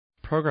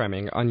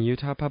programming on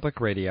Utah Public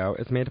Radio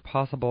is made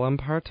possible in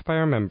part by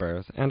our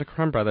members and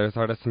Crumb Brothers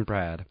Artisan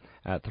Bread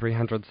at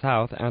 300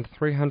 South and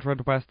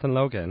 300 West in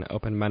Logan,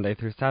 open Monday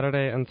through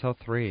Saturday until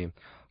 3,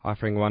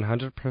 offering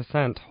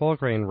 100% whole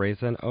grain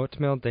raisin,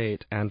 oatmeal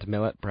date, and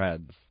millet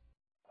breads.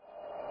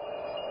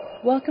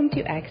 Welcome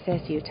to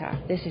Access Utah.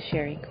 This is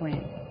Sherry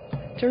Quinn.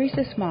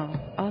 Teresa Small,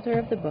 author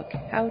of the book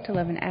How to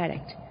Love an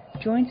Addict,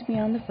 joins me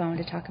on the phone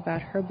to talk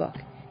about her book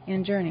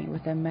and journey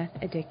with a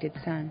meth-addicted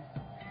son.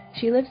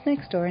 She lives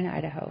next door in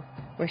Idaho,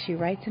 where she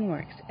writes and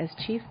works as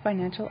Chief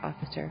Financial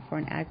Officer for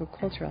an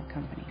agricultural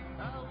company.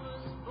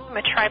 I'm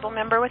a tribal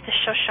member with the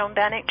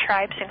Shoshone-Bannock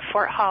tribes in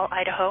Fort Hall,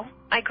 Idaho.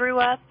 I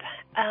grew up,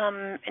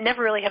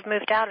 never really have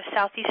moved out of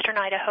Southeastern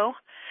Idaho,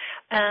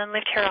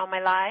 lived here all my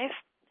life,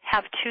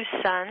 have two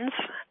sons,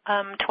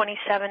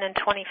 27 and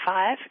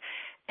 25,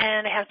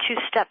 and I have two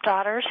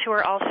stepdaughters who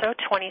are also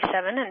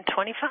 27 and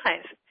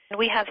 25. And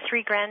we have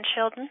 3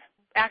 grandchildren.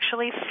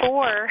 Actually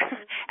 4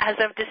 as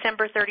of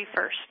December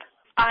 31st.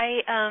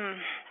 I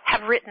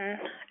have written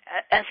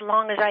as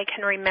long as I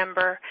can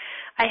remember.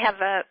 I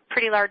have a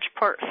pretty large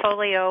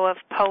portfolio of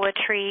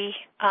poetry,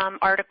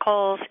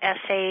 articles,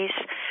 essays,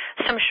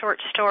 some short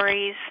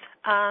stories,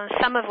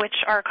 some of which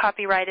are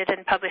copyrighted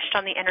and published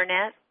on the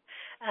Internet,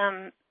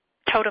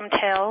 Totem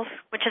Tales,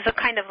 which is a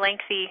kind of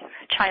lengthy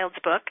child's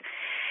book,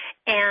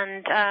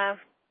 and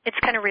it's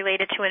kind of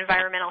related to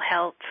environmental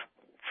health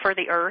for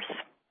the earth.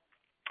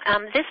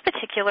 This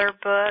particular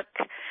book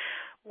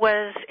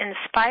was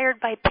inspired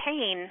by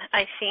pain,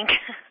 I think.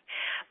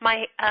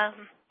 My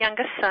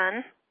youngest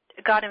son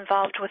got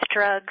involved with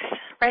drugs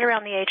right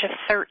around the age of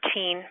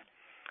 13.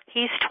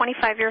 He's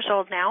 25 years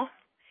old now,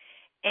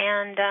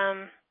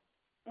 and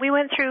we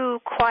went through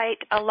quite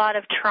a lot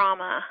of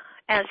trauma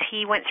as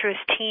he went through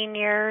his teen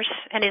years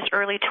and his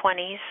early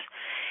 20s.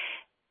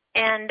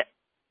 And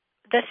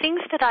the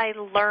things that I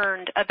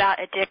learned about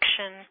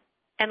addiction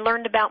and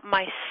learned about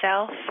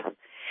myself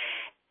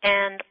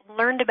and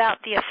learned about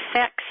the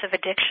effects of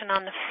addiction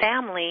on the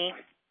family,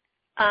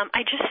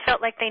 I just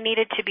felt like they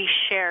needed to be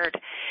shared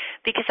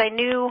because I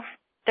knew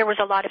there was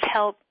a lot of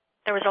help,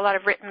 there was a lot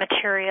of written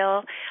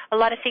material, a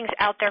lot of things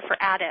out there for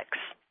addicts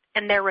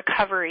and their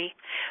recovery.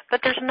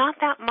 But there's not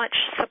that much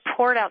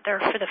support out there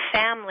for the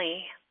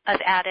family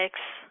of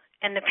addicts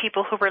and the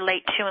people who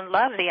relate to and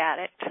love the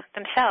addict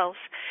themselves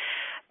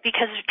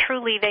because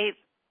truly they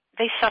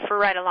suffer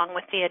right along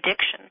with the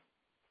addiction.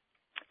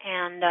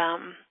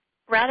 And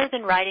rather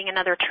than writing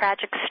another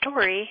tragic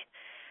story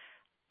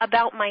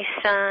about my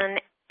son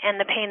and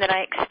the pain that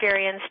I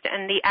experienced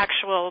and the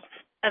actual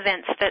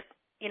events that,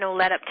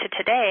 led up to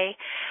today,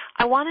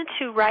 I wanted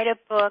to write a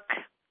book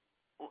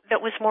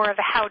that was more of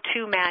a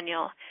how-to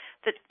manual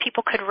that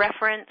people could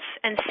reference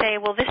and say,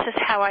 well, this is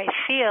how I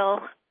feel.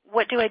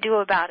 What do I do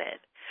about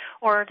it?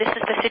 Or this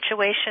is the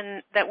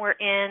situation that we're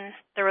in,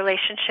 the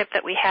relationship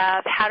that we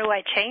have. How do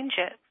I change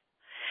it?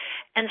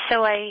 And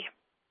so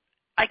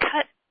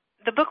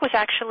the book was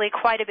actually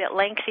quite a bit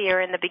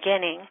lengthier in the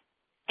beginning,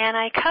 and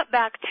I cut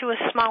back to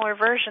a smaller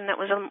version that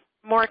was a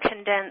more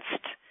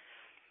condensed,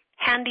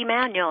 handy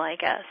manual, I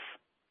guess.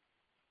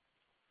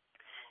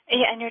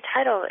 Yeah, and your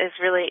title it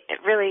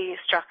really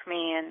struck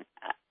me and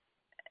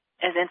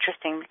as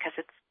interesting because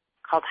it's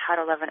called How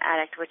to Love an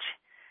Addict, which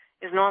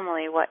is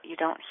normally what you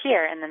don't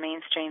hear in the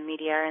mainstream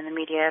media or in the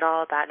media at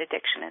all about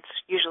addiction. It's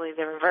usually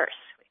the reverse.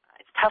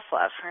 It's tough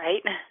love,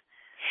 right?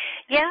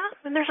 Yeah,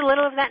 and there's a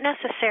little of that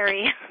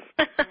necessary.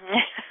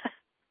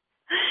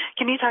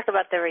 Can you talk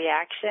about the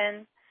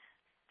reaction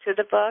to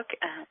the book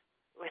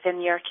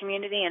within your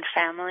community and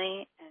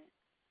family and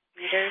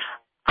readers?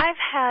 I've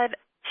had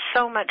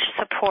so much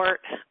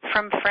support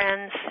from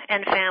friends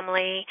and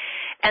family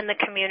and the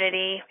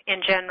community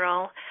in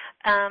general.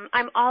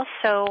 I'm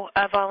also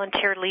a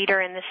volunteer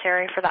leader in this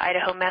area for the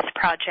Idaho Meth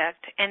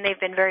Project, and they've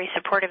been very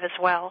supportive as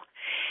well.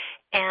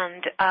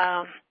 And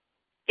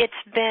it's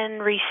been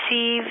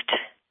received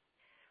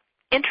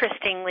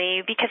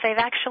interestingly because I've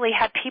actually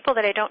had people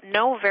that I don't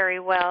know very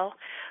well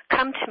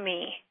come to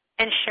me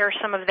and share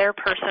some of their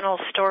personal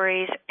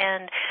stories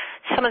and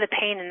some of the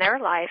pain in their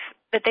life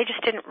that they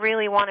just didn't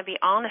really want to be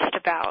honest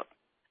about.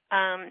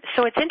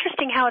 So it's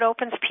interesting how it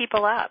opens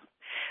people up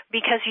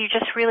because you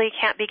just really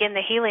can't begin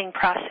the healing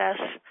process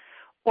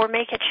or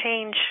make a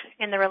change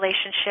in the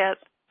relationship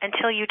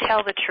until you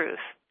tell the truth.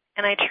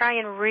 And I try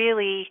and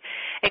really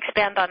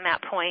expand on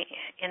that point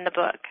in the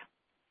book.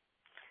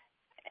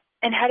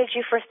 And how did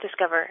you first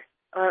discover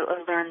or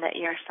learn that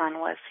your son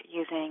was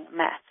using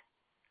meth?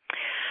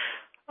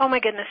 Oh, my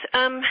goodness.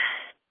 I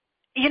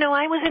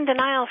was in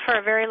denial for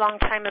a very long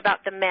time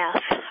about the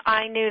meth.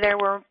 I knew there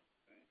were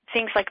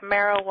things like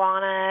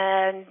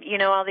marijuana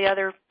and, all the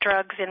other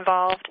drugs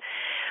involved.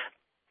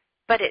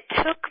 But it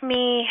took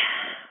me,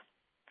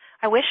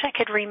 I wish I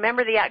could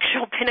remember the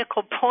actual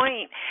pinnacle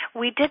point.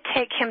 We did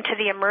take him to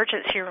the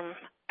emergency room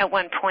at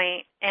one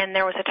point, and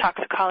there was a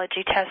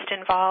toxicology test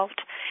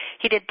involved.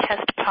 He did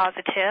test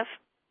positive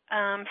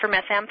for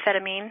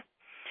methamphetamine.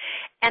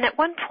 And at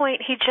one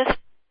point, he just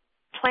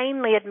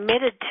plainly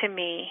admitted to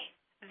me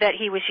that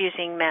he was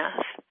using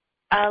meth.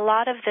 a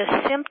lot of the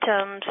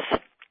symptoms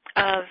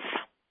of,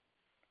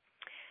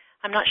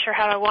 I'm not sure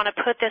how I want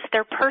to put this,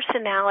 their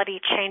personality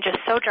changes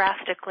so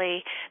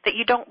drastically that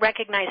you don't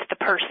recognize the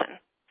person,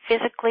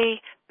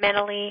 physically,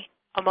 mentally,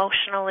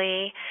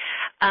 emotionally.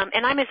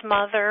 And I'm his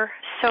mother,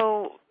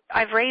 so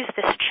I've raised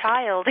this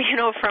child,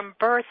 from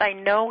birth. I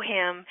know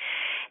him,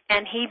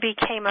 and he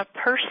became a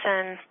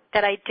person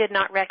that I did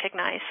not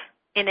recognize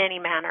in any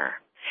manner.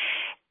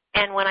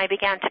 And when I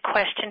began to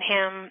question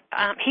him,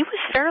 he was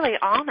fairly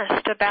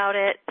honest about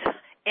it,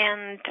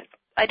 and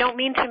I don't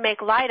mean to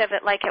make light of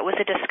it like it was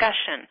a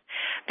discussion,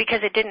 because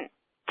it didn't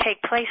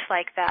take place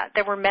like that.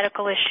 There were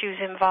medical issues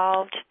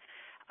involved,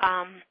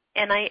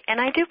 and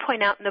I do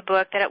point out in the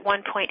book that at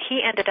one point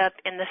he ended up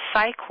in the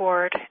psych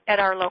ward at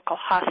our local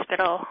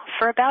hospital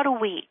for about a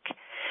week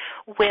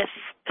with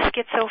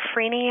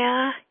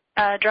schizophrenia,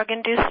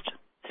 drug-induced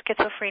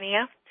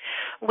schizophrenia,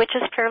 which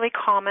is fairly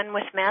common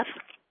with meth.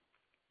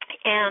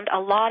 And a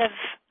lot of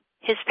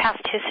his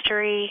past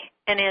history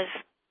and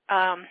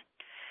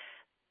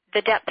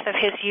the depth of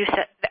his use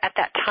at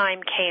that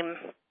time came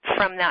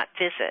from that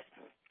visit.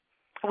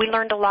 We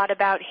learned a lot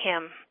about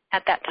him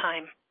at that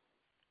time.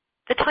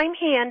 The time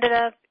he ended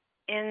up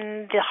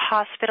in the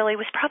hospital, he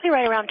was probably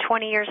right around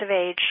 20 years of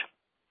age.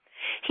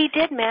 He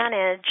did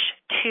manage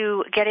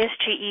to get his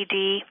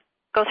GED,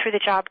 go through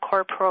the Job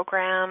Corps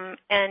program,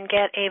 and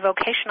get a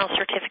vocational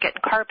certificate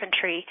in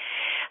carpentry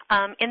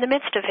in the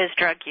midst of his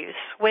drug use,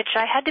 which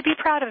I had to be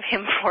proud of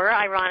him for,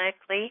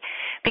 ironically,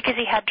 because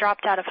he had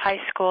dropped out of high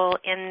school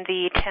in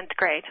the 10th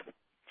grade.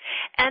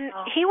 And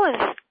he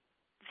was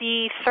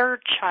the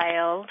third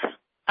child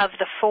of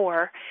the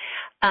four.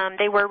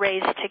 They were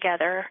raised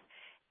together.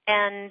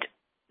 And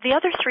the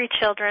other three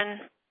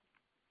children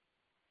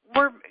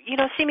were,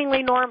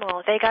 seemingly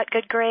normal. They got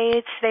good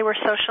grades. They were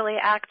socially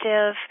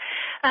active.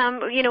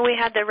 We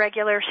had the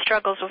regular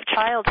struggles of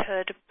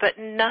childhood, but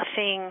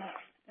nothing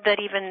that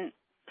even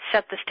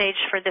set the stage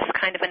for this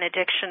kind of an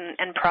addiction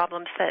and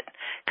problems that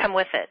come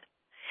with it.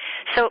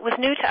 So it was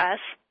new to us.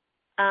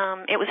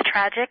 It was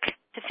tragic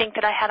to think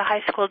that I had a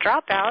high school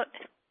dropout,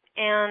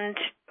 and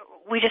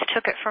we just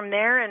took it from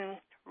there and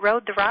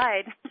rode the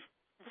ride.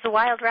 It was a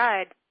wild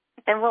ride.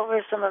 And what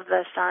were some of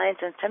the signs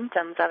and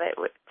symptoms of it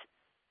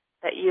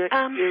that you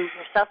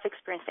yourself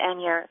experienced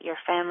and your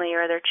family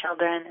or other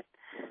children?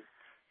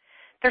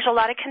 There's a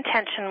lot of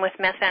contention with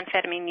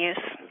methamphetamine use,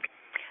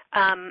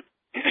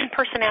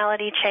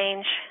 personality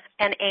change,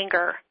 and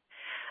anger.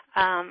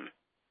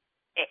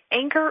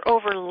 Anger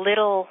over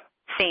little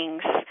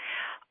things,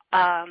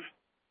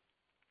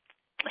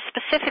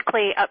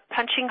 specifically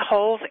punching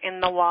holes in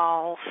the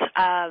walls,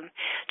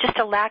 just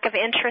a lack of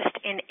interest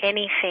in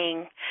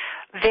anything,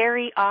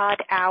 very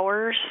odd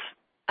hours,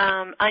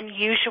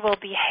 unusual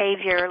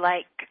behavior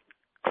like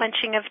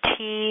clenching of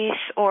teeth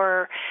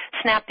or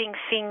snapping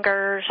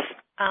fingers,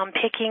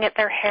 picking at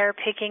their hair,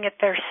 picking at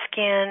their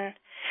skin.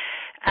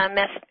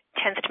 Meth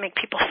tends to make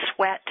people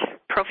sweat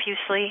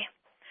profusely.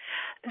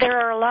 There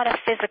are a lot of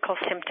physical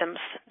symptoms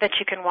that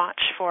you can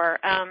watch for.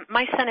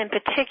 My son in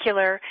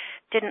particular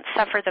didn't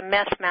suffer the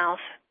meth mouth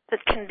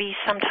that can be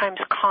sometimes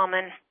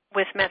common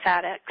with meth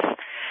addicts.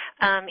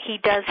 He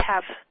does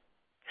have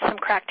some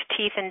cracked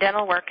teeth and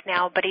dental work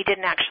now, but he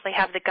didn't actually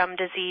have the gum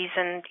disease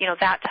and,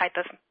 that type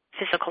of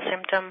physical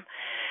symptom.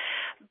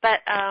 But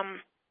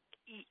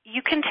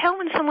you can tell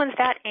when someone's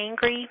that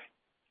angry,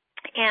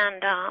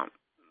 and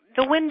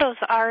the windows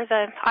are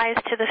the eyes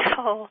to the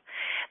soul.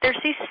 There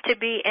ceases to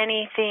be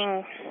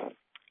anything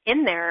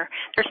in there.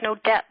 There's no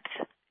depth.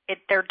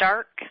 They're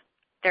dark,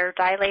 they're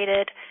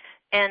dilated,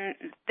 and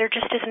there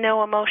just is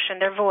no emotion.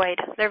 They're void.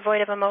 They're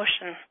void of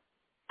emotion.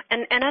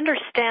 And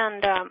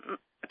understand,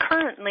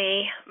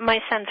 currently my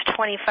son's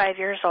 25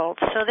 years old,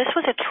 so this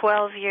was a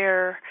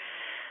 12-year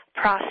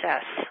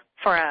process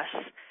for us.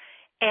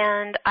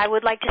 And I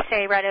would like to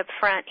say right up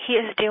front, he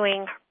is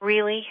doing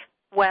really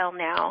well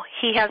now.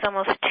 He has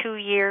almost 2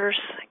 years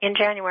in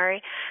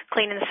January,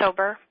 clean and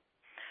sober.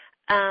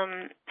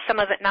 Some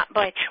of it not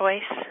by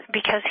choice,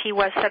 because he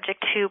was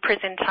subject to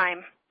prison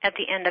time at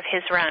the end of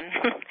his run.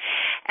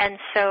 And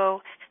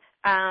so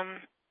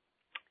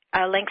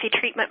a lengthy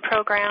treatment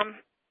program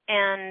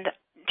and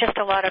just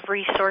a lot of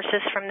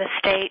resources from the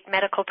state,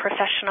 medical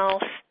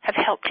professionals have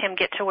helped him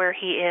get to where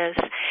he is.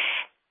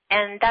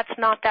 And that's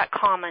not that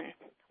common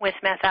with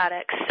meth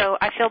addicts, so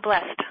I feel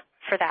blessed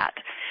for that.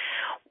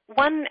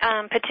 One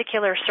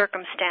particular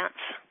circumstance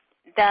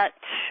that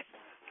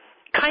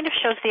kind of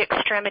shows the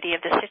extremity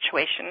of the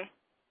situation.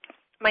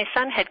 My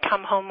son had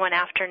come home one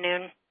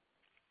afternoon,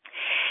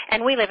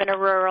 and we live in a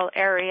rural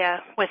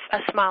area with a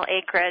small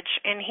acreage,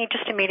 and he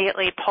just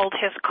immediately pulled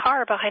his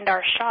car behind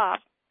our shop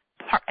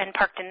and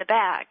parked in the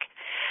back.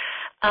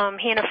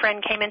 He and a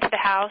friend came into the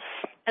house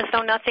as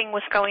though nothing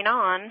was going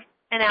on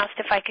and asked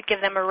if I could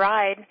give them a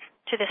ride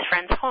to this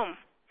friend's home.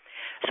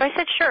 So I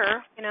said,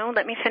 sure,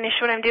 let me finish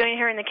what I'm doing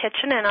here in the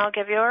kitchen and I'll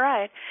give you a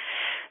ride.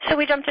 So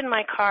we jumped in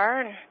my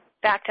car and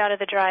backed out of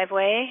the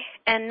driveway,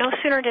 and no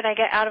sooner did I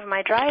get out of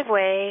my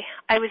driveway,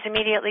 I was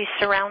immediately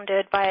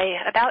surrounded by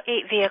about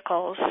 8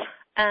 vehicles.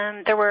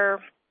 There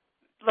were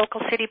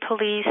local city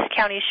police,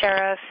 county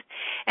sheriff,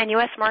 and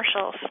U.S.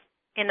 Marshals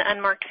in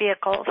unmarked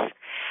vehicles.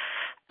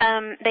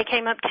 They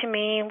came up to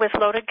me with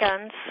loaded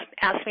guns,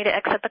 asked me to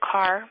exit the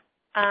car.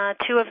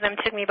 Two of them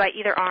took me by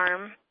either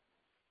arm,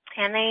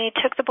 and they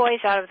took the boys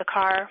out of the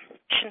car.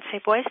 I shouldn't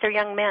say boys, they're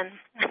young men.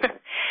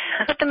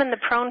 Put them in the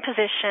prone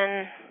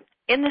position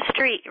in the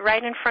street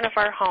right in front of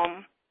our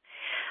home.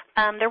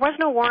 There was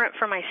no warrant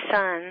for my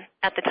son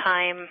at the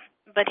time,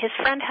 but his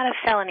friend had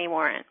a felony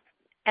warrant,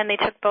 and they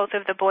took both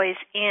of the boys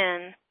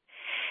in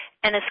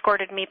and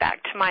escorted me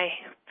back to my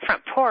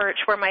front porch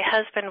where my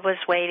husband was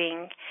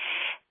waiting.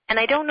 And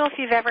I don't know if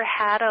you've ever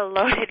had a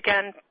loaded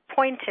gun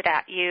pointed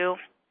at you,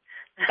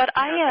 but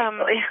I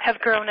have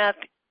grown up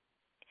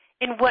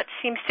in what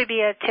seems to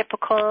be a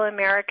typical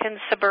American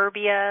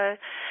suburbia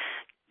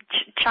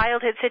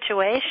childhood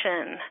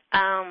situation.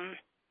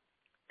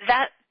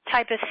 That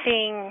type of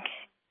thing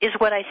is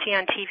what I see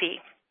on TV.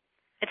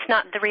 It's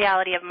not the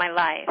reality of my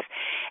life.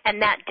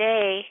 And that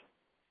day,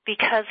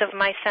 because of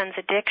my son's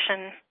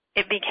addiction,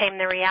 it became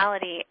the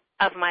reality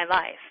of my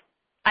life.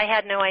 I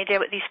had no idea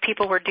what these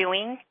people were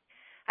doing.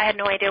 I had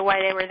no idea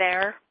why they were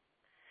there.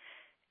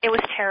 It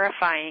was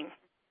terrifying.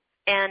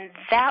 And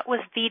that was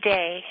the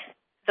day,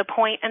 the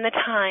point and the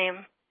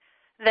time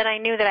that I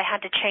knew that I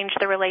had to change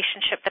the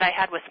relationship that I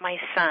had with my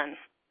son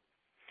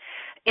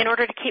in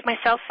order to keep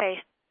myself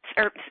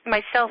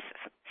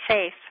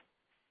safe,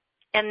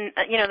 and,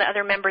 the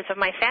other members of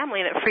my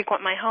family that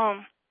frequent my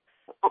home.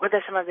 What were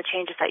some of the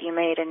changes that you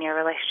made in your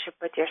relationship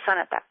with your son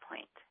at that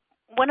point?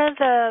 One of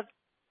the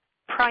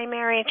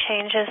primary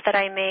changes that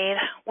I made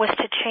was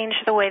to change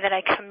the way that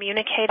I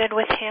communicated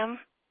with him.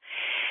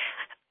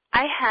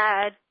 I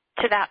had,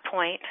 to that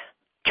point,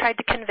 tried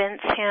to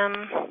convince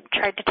him,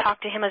 tried to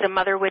talk to him as a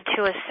mother would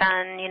to a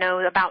son,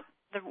 about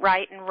the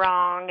right and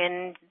wrong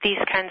and these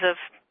kinds of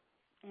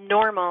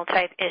normal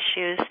type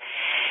issues.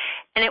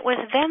 And it was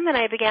then that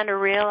I began to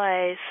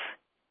realize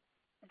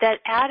that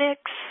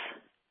addicts,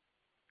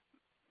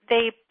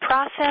 they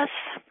process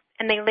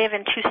and they live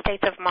in two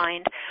states of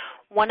mind.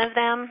 One of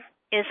them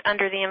is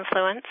under the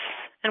influence,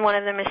 and one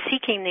of them is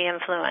seeking the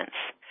influence.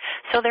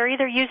 So they're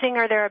either using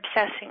or they're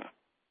obsessing.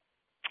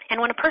 And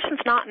when a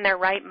person's not in their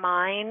right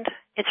mind,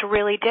 it's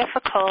really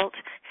difficult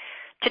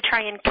to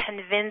try and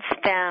convince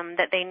them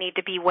that they need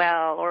to be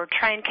well, or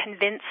try and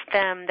convince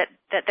them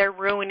that they're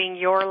ruining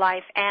your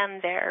life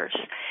and theirs.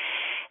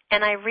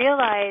 And I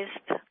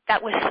realized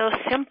that was so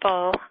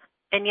simple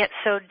and yet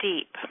so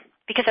deep,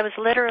 because I was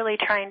literally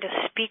trying to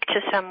speak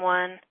to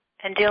someone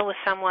and deal with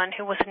someone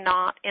who was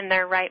not in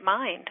their right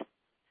mind.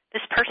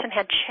 This person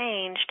had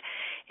changed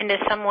into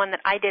someone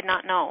that I did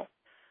not know.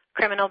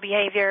 Criminal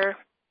behavior,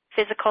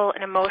 physical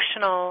and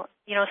emotional,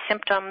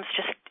 symptoms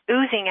just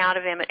oozing out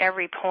of him at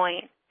every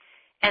point.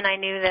 And I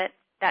knew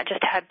that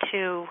just had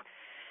to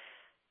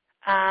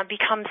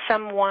become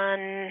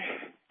someone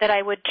that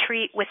I would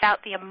treat without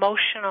the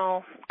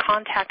emotional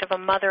contact of a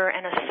mother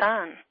and a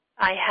son.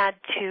 I had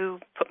to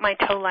put my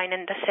toe line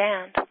in the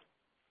sand.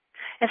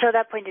 And so at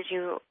that point, did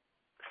you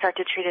start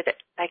to treat it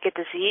like a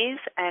disease?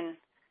 And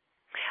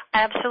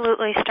I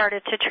absolutely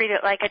started to treat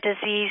it like a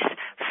disease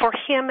for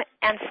him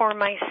and for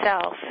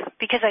myself,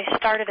 because I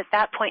started at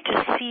that point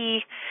to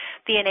see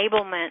the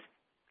enablement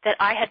that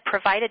I had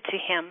provided to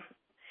him.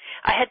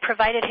 I had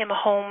provided him a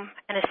home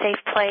and a safe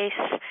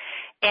place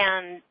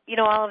and,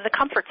 all of the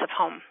comforts of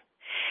home.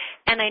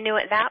 And I knew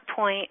at that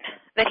point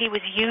that he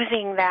was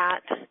using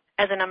that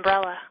as an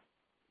umbrella.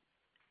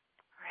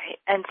 Right.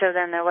 And so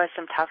then there was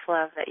some tough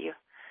love that you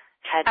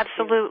had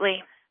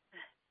Absolutely.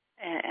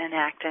 to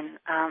enact. And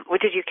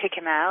did you kick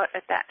him out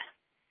at that?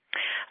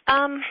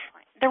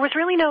 There was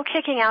really no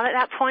kicking out at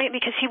that point,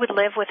 because he would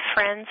live with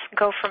friends,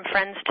 go from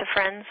friends to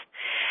friends.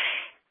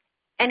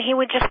 And he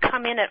would just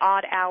come in at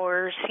odd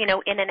hours, in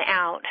and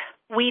out.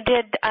 We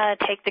did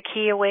take the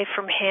key away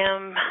from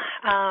him,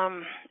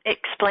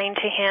 explain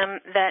to him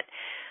that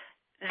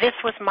this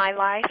was my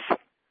life.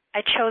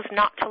 I chose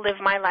not to live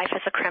my life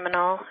as a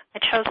criminal. I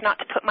chose not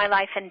to put my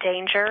life in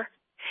danger,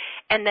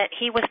 and that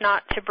he was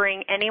not to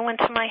bring anyone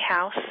to my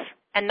house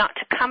and not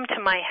to come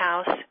to my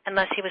house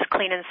unless he was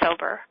clean and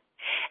sober.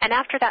 And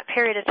after that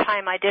period of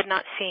time, I did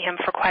not see him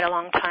for quite a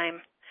long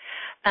time.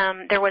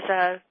 There was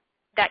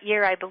that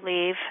year, I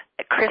believe,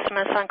 at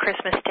Christmas, on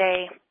Christmas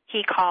Day,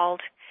 he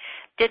called,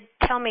 did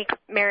tell me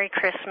Merry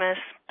Christmas,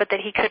 but that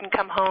he couldn't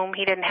come home.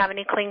 He didn't have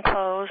any clean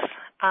clothes,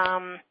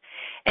 and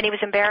he was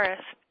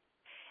embarrassed.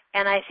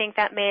 And I think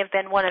that may have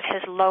been one of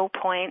his low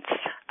points.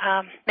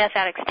 Meth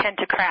addicts tend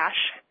to crash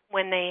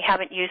when they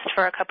haven't used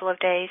for a couple of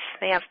days.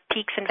 They have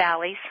peaks and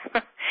valleys.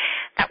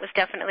 That was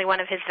definitely one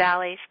of his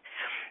valleys.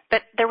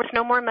 But there was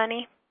no more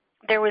money.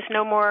 There was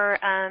no more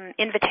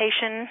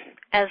invitation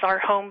as our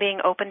home being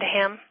open to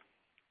him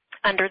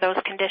under those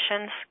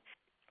conditions.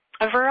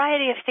 A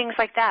variety of things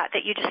like that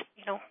you just,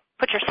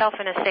 put yourself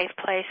in a safe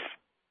place.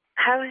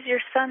 How has your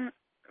son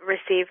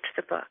received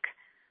the book?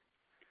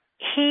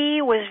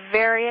 He was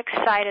very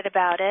excited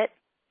about it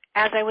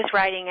as I was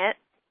writing it.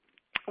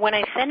 When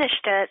I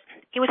finished it,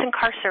 he was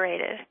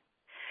incarcerated.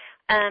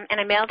 And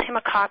I mailed him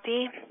a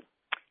copy,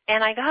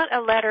 And I got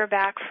a letter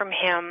back from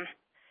him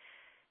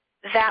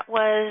that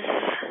was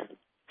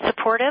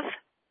supportive,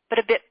 but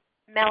a bit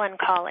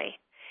melancholy.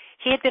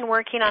 He had been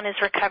working on his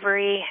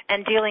recovery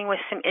and dealing with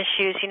some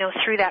issues,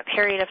 through that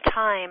period of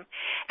time.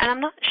 And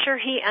I'm not sure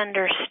he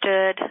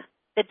understood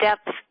the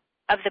depth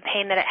of the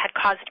pain that it had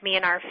caused me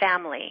and our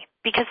family,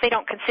 because they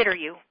don't consider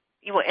you.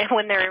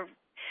 When they're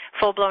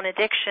full-blown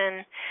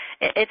addiction,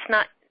 it's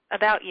not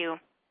about you.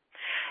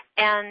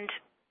 And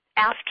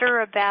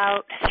after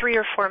about 3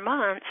 or 4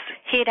 months,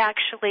 he had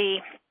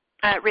actually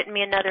written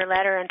me another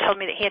letter and told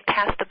me that he had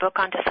passed the book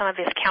on to some of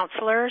his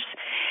counselors,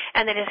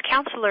 and that his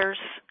counselors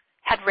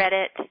had read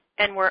it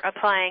and were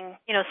applying,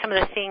 some of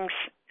the things,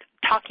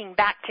 talking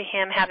back to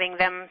him, having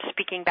them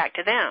speaking back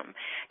to them,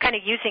 kind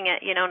of using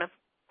it, in a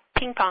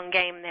ping-pong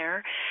game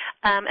there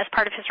as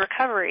part of his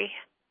recovery.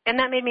 And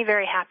that made me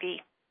very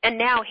happy. And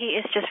now he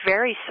is just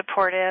very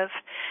supportive,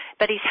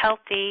 but he's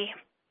healthy.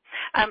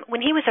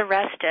 When he was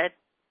arrested,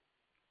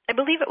 I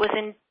believe it was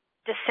in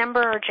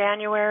December or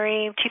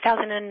January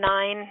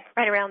 2009,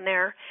 right around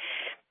there,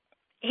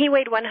 he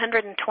weighed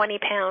 120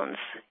 pounds,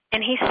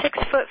 and he's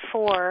 6'4",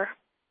 wow.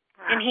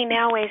 And he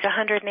now weighs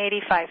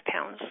 185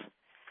 pounds.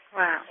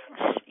 Wow.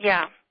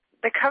 Yeah.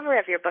 The cover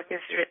of your book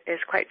is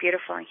quite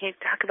beautiful. And can you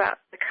talk about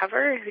the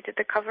cover, who did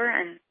the cover,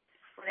 and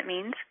what it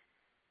means?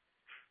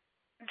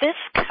 This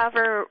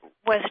cover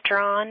was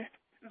drawn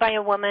by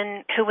a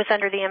woman who was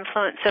under the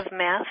influence of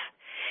meth.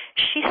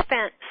 She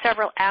spent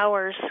several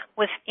hours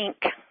with ink,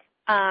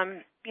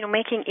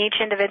 making each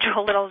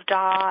individual little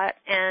dot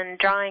and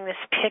drawing this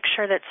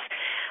picture that's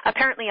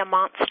apparently a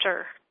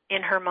monster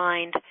in her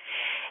mind.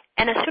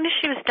 And as soon as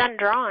she was done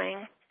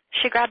drawing,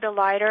 she grabbed a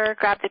lighter,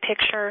 grabbed the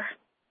picture,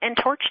 and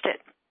torched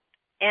it.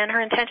 And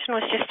her intention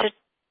was just to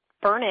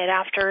burn it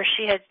after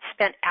she had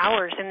spent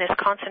hours in this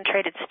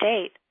concentrated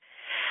state.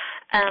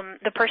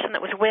 The person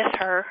that was with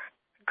her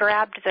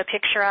grabbed the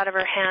picture out of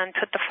her hand,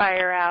 put the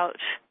fire out,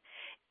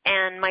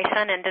 and my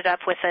son ended up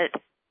with it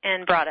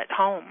and brought it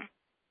home.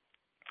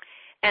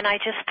 And I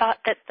just thought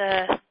that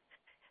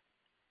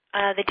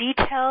the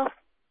detail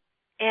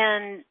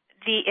and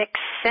the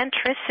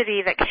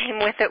eccentricity that came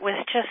with it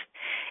was just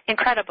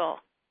incredible.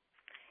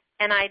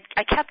 And I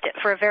kept it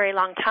for a very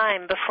long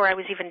time before I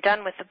was even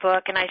done with the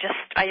book, and I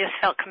just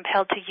felt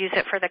compelled to use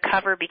it for the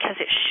cover because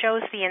it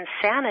shows the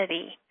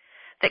insanity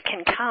that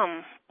can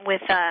come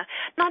with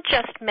not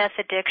just meth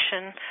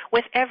addiction,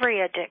 with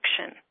every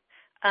addiction.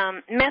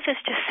 Meth is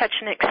just such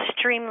an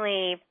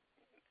extremely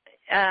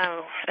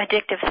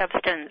addictive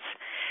substance,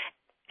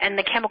 and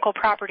the chemical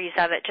properties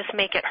of it just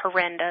make it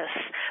horrendous.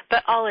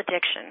 But all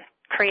addiction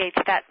creates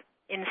that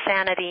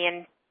insanity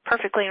in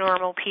perfectly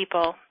normal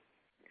people.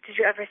 Did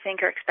you ever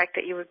think or expect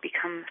that you would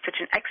become such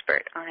an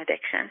expert on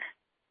addiction?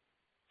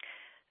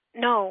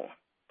 No.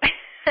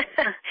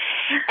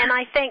 And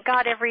I thank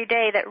God every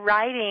day that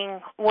writing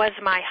was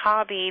my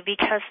hobby,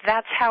 because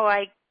that's how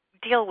I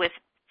deal with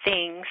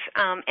things.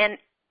 And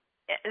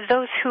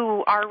those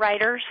who are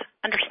writers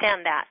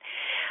understand that.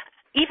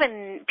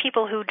 Even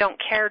people who don't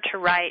care to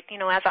write,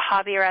 as a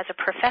hobby or as a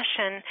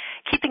profession,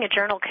 keeping a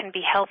journal can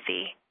be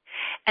healthy.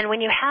 And when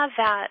you have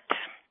that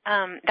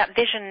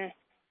vision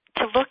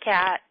to look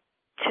at,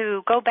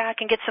 to go back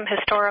and get some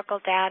historical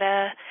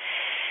data,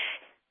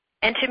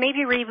 and to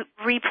maybe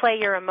replay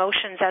your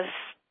emotions as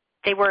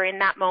they were in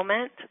that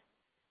moment,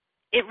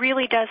 it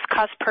really does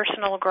cause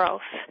personal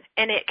growth.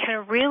 And it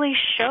can really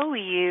show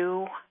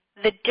you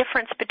the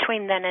difference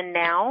between then and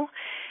now,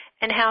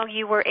 and how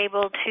you were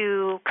able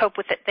to cope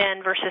with it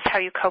then versus how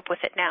you cope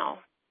with it now.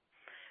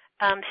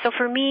 So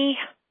for me,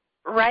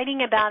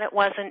 writing about it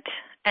wasn't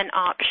an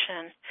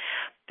option.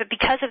 But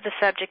because of the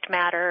subject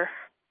matter,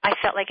 I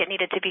felt like it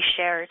needed to be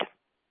shared.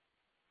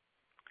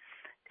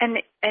 And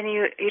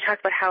you talk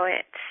about how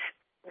it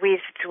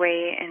weaves its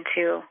way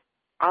into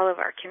all of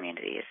our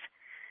communities.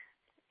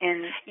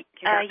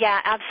 Yeah,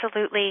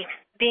 absolutely.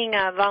 Being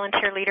a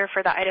volunteer leader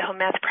for the Idaho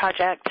Meth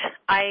Project,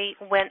 I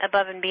went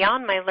above and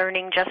beyond my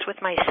learning just with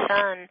my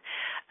son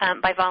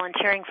by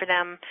volunteering for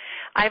them.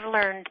 I've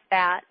learned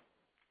that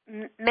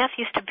meth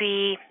used to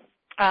be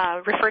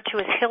referred to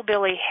as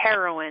hillbilly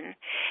heroin,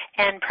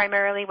 and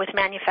primarily was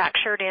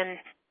manufactured in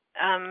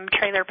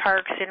trailer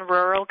parks in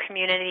rural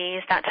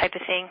communities, that type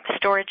of thing,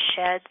 storage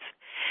sheds.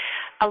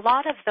 A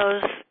lot of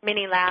those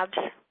mini labs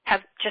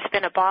have just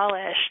been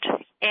abolished,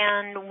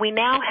 and we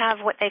now have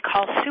what they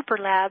call super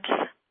labs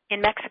in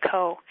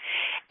Mexico,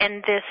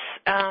 and this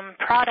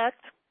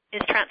product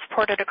is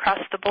transported across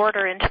the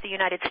border into the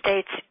United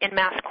States in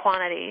mass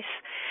quantities.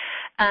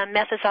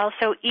 Meth is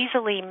also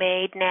easily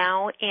made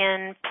now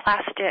in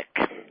plastic,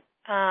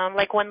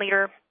 like 1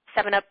 liter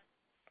 7-Up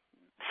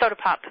soda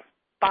pop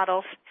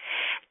bottles,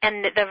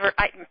 and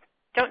I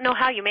don't know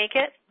how you make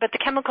it, but the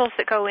chemicals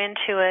that go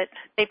into it,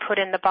 they put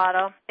in the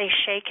bottle, they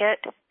shake it,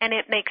 and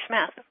it makes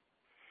meth.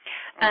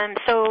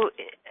 So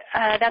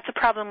that's a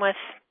problem with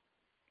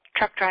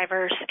truck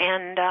drivers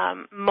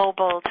and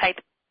mobile-type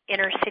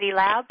inner-city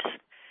labs.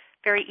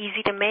 Very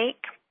easy to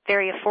make,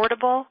 very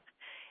affordable,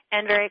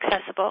 and very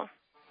accessible.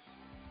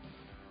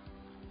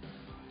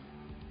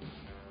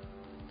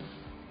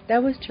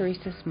 That was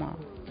Teresa Small.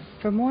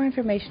 For more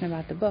information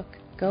about the book,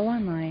 go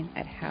online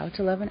at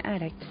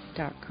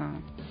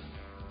howtoloveanaddict.com.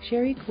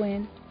 Sherry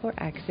Quinn for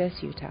Access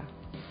Utah.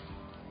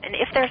 And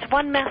if there's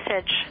one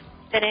message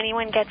that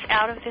anyone gets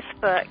out of this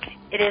book,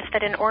 it is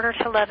that in order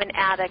to love an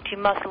addict, you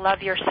must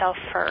love yourself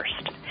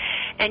first.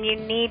 And you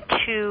need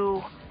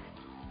to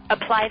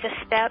apply the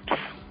steps,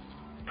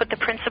 put the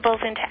principles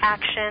into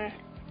action,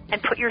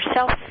 and put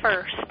yourself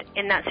first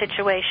in that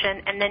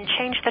situation, and then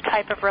change the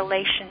type of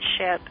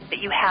relationship that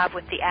you have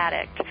with the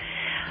addict.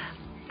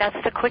 That's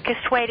the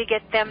quickest way to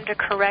get them to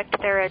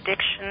correct their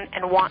addiction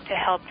and want to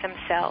help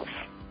themselves.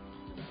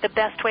 The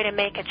best way to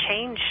make a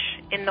change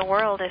in the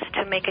world is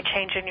to make a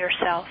change in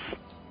yourself.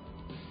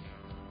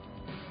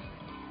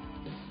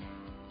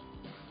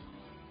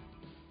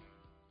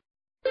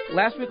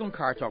 Last week on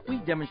Car Talk, we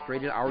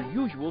demonstrated our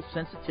usual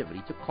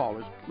sensitivity to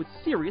callers with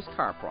serious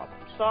car problems.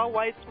 Saw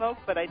white smoke,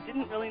 but I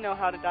didn't really know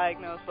how to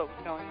diagnose what was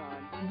going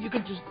on. You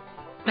can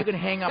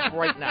hang up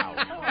right now.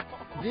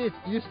 Do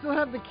you still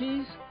have the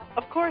keys?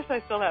 Of course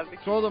I still have the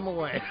keys. Throw them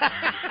away.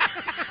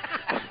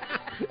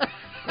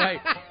 Right.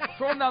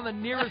 Throw them down the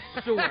nearest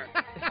sewer.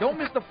 Don't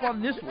miss the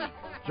fun this week.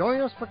 Join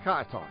us for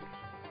Car Talk.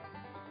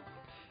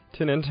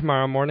 Tune in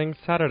tomorrow morning,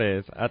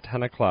 Saturdays at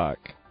 10 o'clock.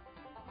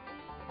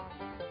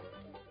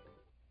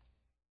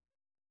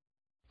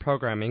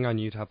 Programming on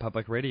Utah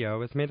Public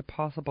Radio is made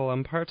possible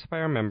in part by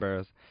our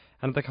members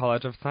and the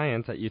College of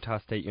Science at Utah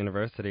State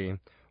University,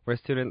 where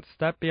students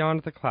step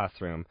beyond the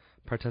classroom,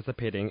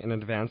 participating in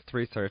advanced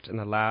research in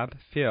the lab,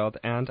 field,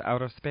 and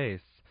outer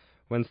space.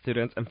 When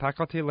students and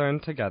faculty learn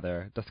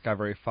together,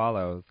 discovery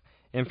follows.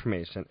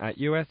 Information at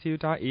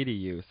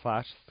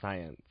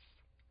usu.edu/science.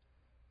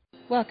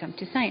 Welcome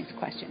to Science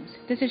Questions.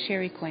 This is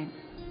Sherry Quinn.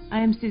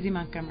 I am Susie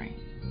Montgomery.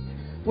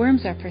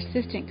 Worms are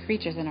persistent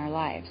creatures in our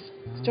lives.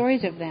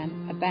 Stories of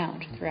them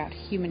abound throughout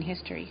human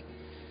history.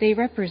 They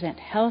represent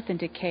health and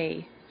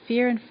decay,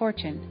 fear and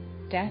fortune,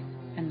 death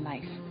and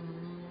life.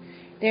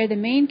 They are the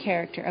main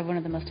character of one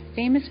of the most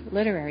famous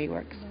literary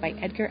works by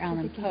Edgar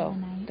Allan Poe,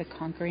 The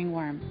Conquering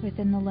Worm.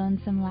 Within the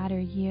lonesome latter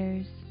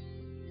years,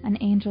 an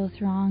angel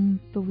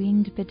throng,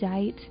 bewinged,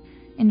 bedight,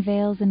 in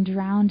veils and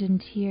drowned in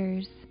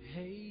tears,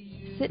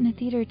 sit in a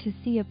theater to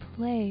see a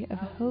play of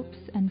hopes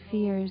and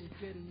fears,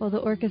 while the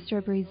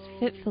orchestra breathes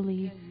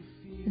fitfully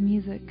the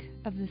music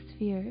of the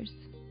spheres.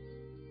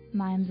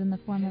 Mimes in the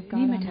form of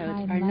God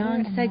Nematodes are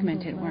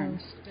non-segmented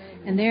worms,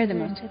 and they are the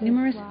most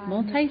numerous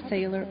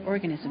multicellular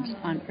organisms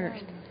on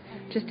Earth.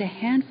 Just a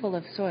handful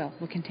of soil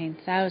will contain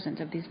thousands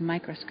of these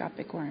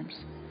microscopic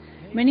worms.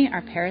 Many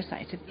are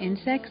parasites of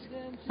insects,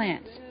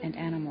 plants, and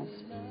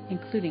animals,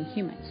 including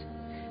humans.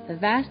 The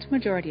vast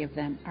majority of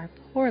them are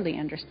poorly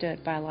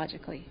understood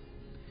biologically.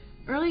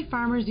 Early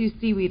farmers used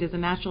seaweed as a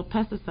natural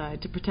pesticide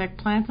to protect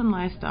plants and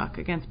livestock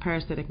against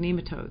parasitic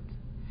nematodes.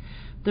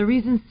 The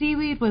reason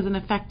seaweed was an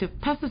effective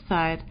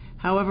pesticide,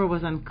 however,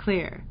 was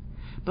unclear.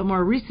 But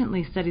more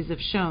recently, studies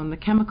have shown the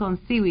chemical in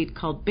seaweed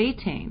called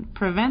betaine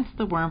prevents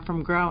the worm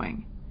from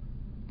growing.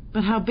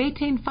 But how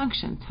betaine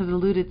functions has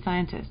eluded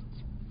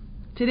scientists.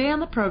 Today on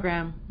the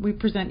program, we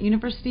present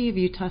University of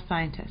Utah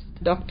scientist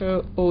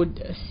Dr.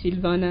 Aude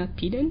Silvana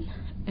Peden,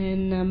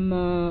 and I'm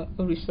a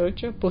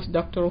researcher,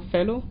 postdoctoral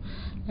fellow.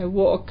 I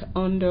work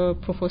under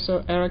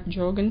Professor Eric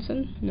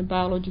Jorgensen in the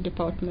biology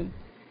department.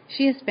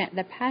 She has spent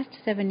the past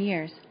 7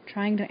 years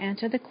trying to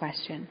answer the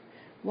question,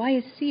 why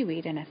is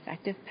seaweed an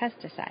effective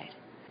pesticide?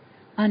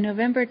 On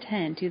November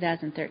 10,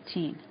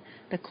 2013,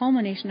 the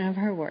culmination of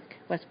her work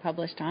was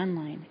published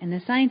online in the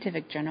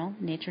scientific journal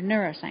Nature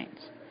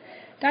Neuroscience.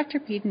 Dr.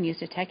 Peden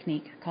used a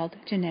technique called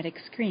genetic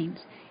screens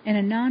in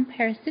a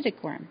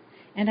non-parasitic worm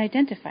and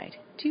identified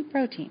 2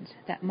 proteins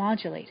that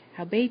modulate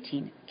how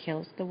betaine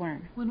kills the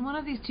worm. When one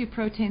of these 2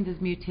 proteins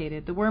is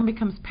mutated, the worm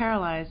becomes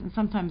paralyzed and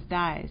sometimes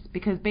dies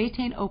because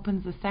betaine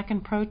opens the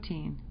second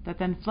protein that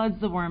then floods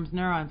the worm's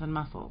neurons and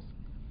muscles.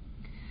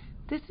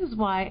 This is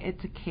why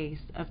it's a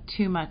case of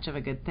too much of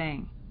a good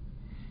thing.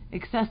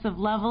 Excessive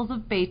levels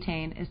of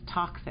betaine is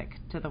toxic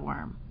to the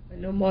worm.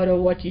 No matter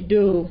what you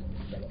do,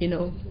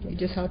 you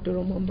just have to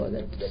remember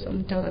that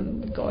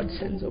sometimes God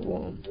sends a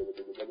worm.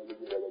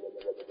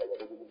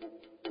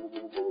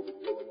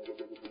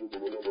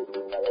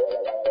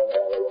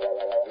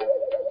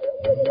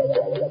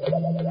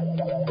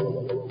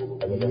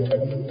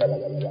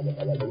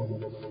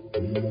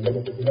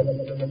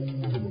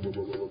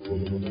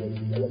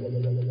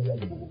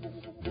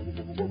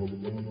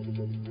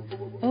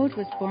 Aude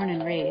was born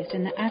and raised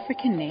in the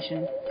African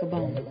nation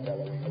Gabon.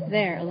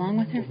 There, along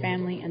with her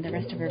family and the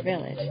rest of her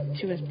village,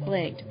 she was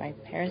plagued by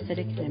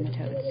parasitic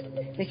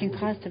nematodes. They can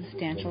cause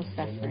substantial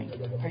suffering,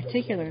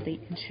 particularly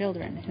in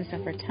children who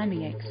suffer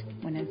tummy aches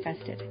when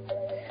infested.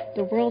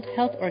 The World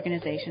Health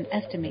Organization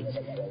estimates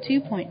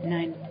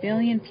 2.9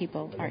 billion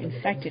people are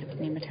infected with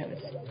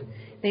nematodes.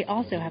 They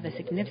also have a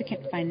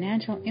significant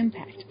financial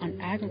impact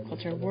on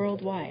agriculture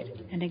worldwide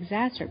and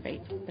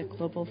exacerbate the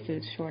global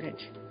food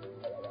shortage.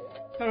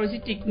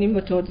 Parasitic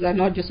nematodes are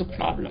not just a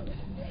problem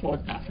for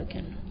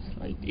Africans.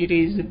 right? It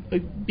is a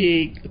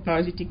big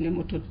parasitic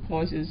nematode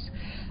causes.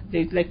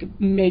 There's like a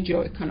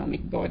major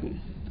economic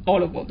burden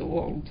all over the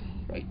world,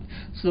 right?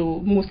 So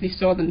mostly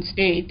southern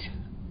states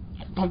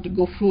have to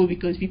go through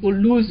because people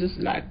lose this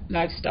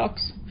livestock,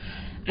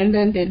 and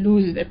then they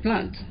lose their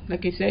plants.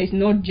 Like I say, it's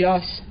not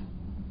just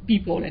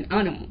people and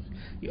animals.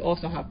 You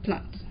also have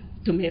plants,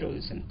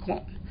 tomatoes and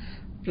corn,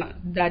 plants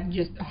that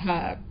just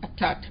are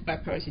attacked by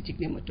parasitic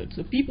nematodes.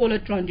 So people are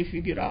trying to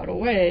figure out a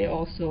way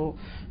also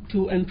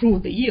to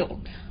improve the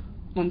yield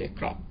on their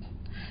crop.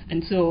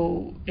 And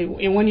so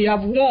when you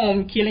have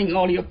worm killing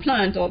all your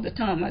plants all the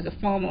time, as a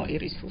farmer,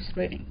 it is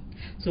frustrating.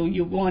 So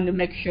you want to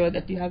make sure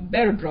that you have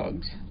better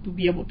drugs to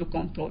be able to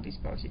control these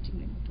parasitic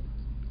nematodes.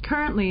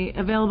 Currently,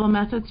 available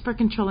methods for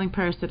controlling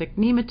parasitic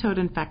nematode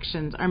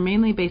infections are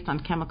mainly based on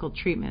chemical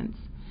treatments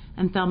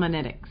and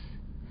thelminetics.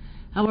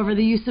 However,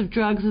 the use of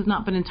drugs has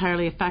not been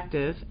entirely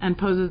effective and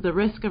poses the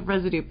risk of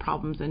residue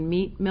problems in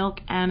meat, milk,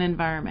 and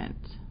environment.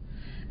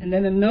 And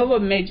then another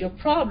major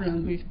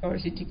problem with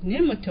parasitic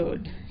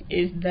nematode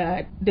is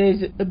that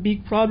there's a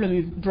big problem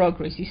with drug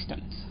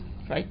resistance,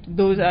 right?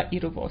 Those are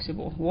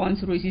irreversible.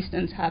 Once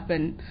resistance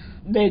happens,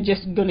 they're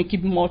just going to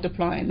keep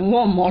multiplying. The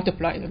worm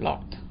multiplies a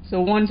lot. So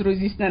once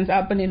resistance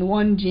happens in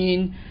one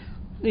gene,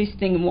 this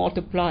thing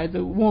multiplies.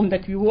 The worm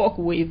that we work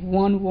with,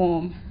 one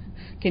worm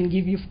can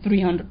give you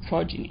 300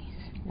 progenies.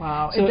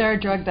 Wow. So, is there a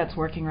drug that's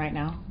working right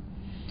now?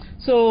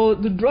 So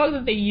the drug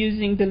that they're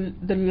using,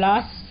 the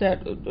last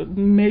set,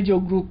 major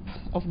group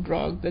of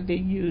drugs that they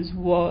used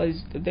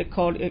was, they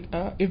called it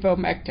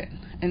ivermectin.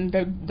 And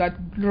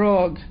that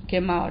drug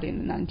came out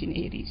in the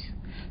 1980s.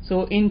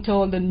 So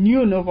until the new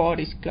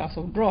Novartis class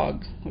of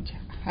drugs, which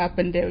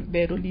happened,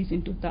 they released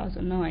in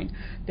 2009,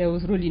 there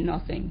was really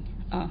nothing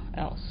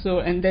else. So,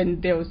 and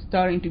then there was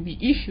starting to be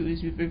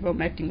issues with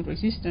ivermectin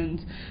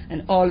resistance,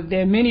 and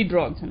there are many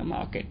drugs in the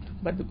market,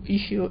 but the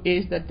issue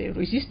is that they're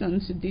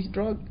resistant to this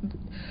drug,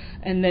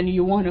 and then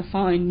you want to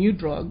find new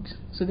drugs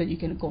so that you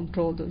can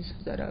control those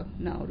that are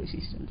now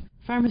resistant.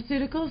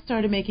 Pharmaceuticals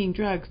started making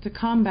drugs to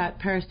combat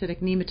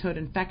parasitic nematode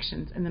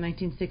infections in the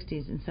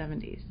 1960s and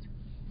 70s.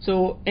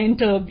 So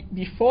until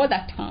before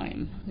that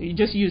time, you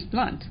just use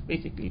plants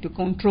basically to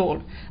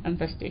control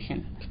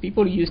infestation.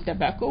 People use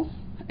tobacco,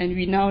 and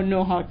we now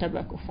know how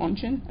tobacco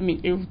functions. I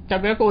mean, if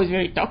tobacco is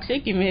very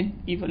toxic, it may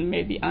even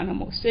make the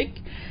animal sick.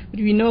 But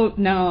we know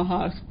now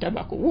how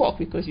tobacco works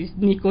because it's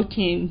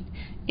nicotine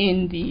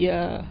in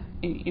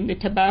the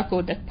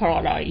tobacco that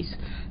paralyzes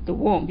the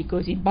worm,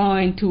 because it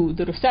binds to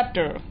the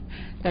receptor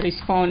that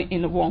is found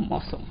in the worm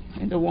muscle,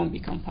 and the worm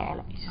becomes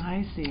paralyzed.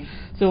 I see.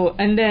 So,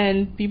 and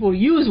then people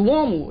use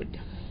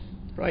wormwood,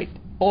 right?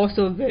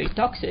 Also very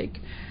toxic,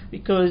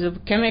 because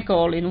of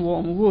chemical in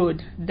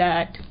wormwood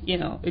that,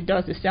 it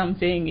does the same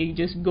thing. It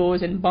just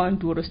goes and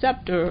binds to a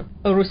receptor.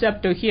 A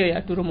receptor here, you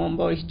have to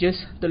remember, is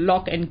just the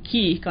lock and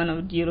key kind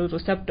of deal. A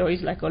receptor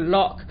is like a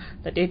lock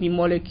that any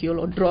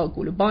molecule or drug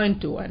will bind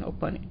to and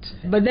open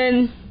it. But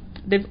then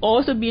there's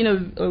also been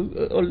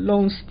a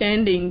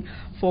long-standing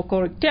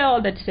folkloric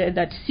tale that said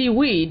that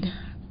seaweed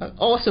are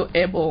also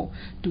able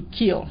to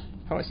kill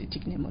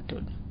parasitic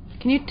nematode.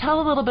 Can you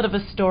tell a little bit of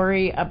a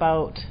story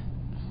about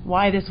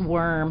why this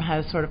worm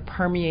has sort of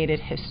permeated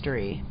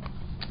history?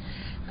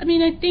 I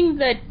mean, I think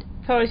that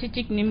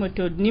parasitic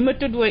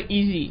nematode were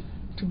easy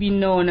to be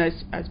known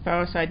as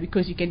parasite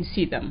because you can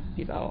see them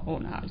with our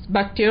own eyes.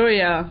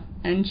 Bacteria,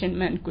 ancient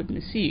men couldn't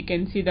see. You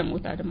can see them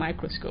without a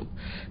microscope.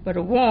 But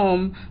a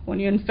worm, when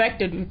you're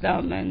infected with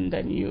them, and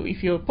then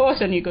if you're a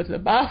person, you go to the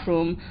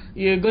bathroom,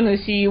 you're going to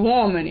see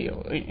worm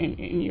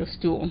in your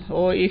stool.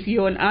 Or if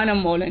you're an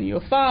animal and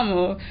you're a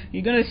farmer,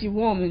 you're going to see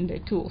worm in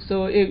their stool.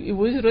 So it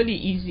was really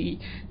easy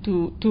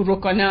to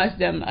recognize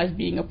them as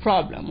being a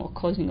problem or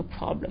causing a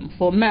problem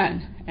for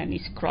man and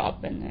his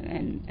crop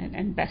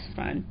and best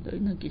friend,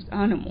 his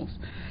animals.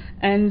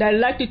 And I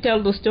like to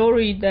tell the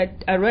story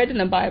that I read in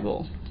the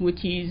Bible,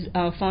 which is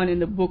found in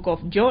the book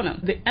of Jonah.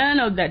 The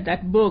end of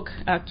that book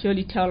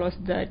actually tells us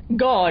that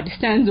God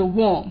sends a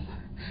worm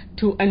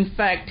to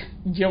infect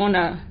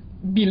Jonah's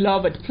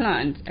beloved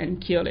plant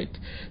and kill it.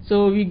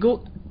 So we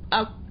go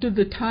up to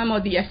the time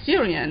of the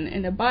Assyrian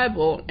in the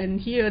Bible, and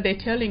here they're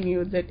telling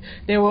you that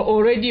they were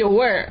already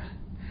aware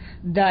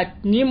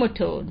that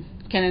nematode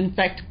can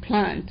infect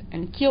plants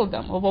and kill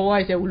them.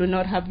 Otherwise, they would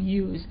not have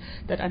used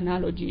that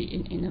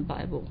analogy in the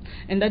Bible.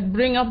 And that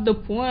brings up the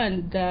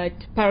point that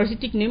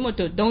parasitic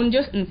nematodes don't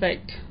just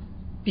infect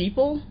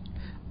people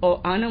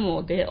or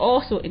animals, they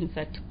also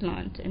infect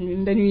plants.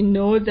 And then we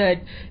know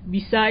that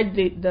besides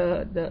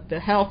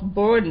the health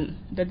burden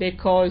that they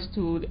cause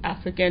to the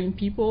African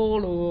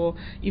people or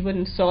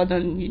even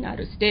southern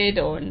United States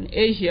or in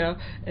Asia,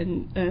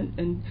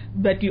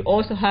 but you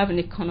also have an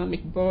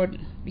economic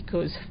burden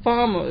because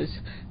farmers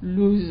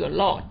lose a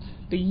lot.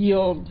 The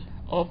yield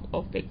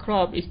of the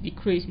crop is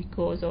decreased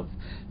because of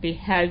the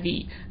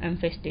heavy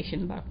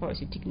infestation by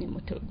parasitic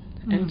nematode.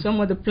 Mm-hmm. And some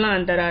of the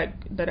plants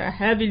that are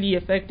heavily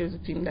affected are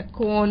things like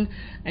corn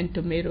and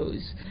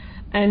tomatoes.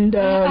 And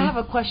I have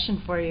a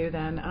question for you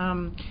then.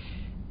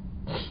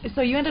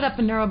 So you ended up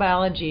in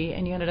neurobiology,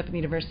 and you ended up in the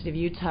University of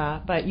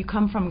Utah, but you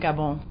come from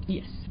Gabon.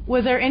 Yes.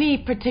 Was there any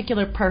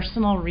particular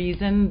personal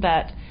reason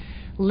that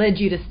led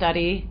you to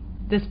study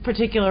this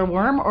particular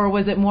worm, or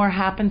was it more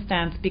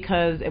happenstance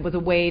because it was a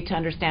way to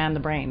understand the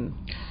brain?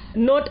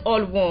 Not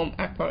all worms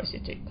are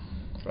parasitic,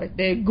 right?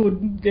 They're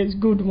good. There's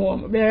good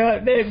worm. You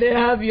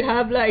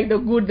have like the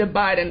good, the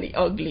bad, and the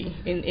ugly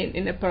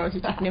in a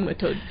parasitic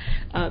nematode,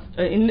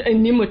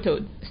 in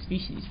nematode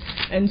species.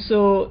 And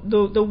so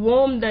the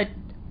worm that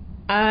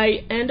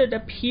I ended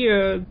up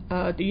here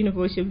at the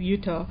University of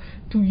Utah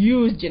to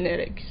use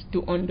genetics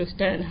to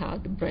understand how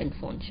the brain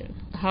functions,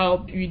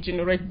 how we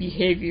generate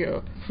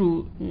behavior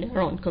through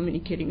neurons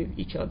communicating with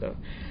each other.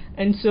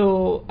 And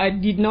so I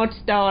did not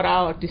start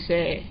out to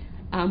say,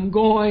 I'm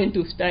going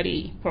to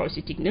study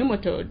parasitic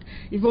nematode,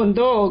 even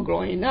though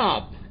growing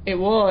up, it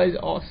was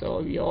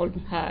also, we all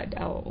had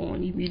our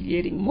own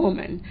humiliating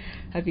moment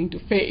having to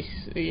face,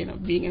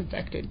 being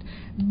infected.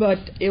 But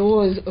it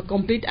was a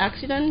complete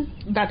accident.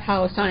 That's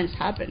how science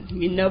happens.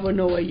 You never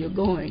know where you're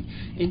going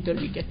until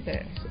you get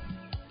there. So.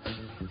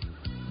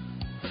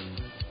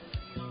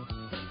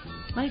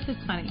 Life is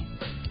funny.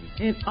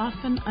 It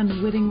often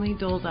unwittingly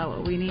doles out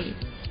what we need.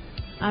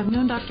 I've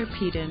known Dr.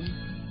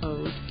 Peden,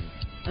 Ode,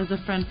 as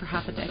a friend for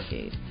half a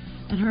decade,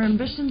 and her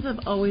ambitions have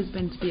always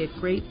been to be a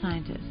great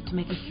scientist, to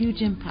make a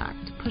huge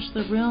impact, to push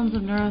the realms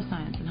of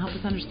neuroscience and help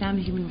us understand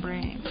the human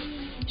brain.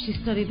 She's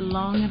studied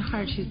long and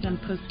hard. She's done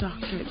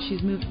postdoctorate.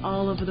 She's moved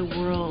all over the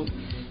world.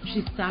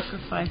 She's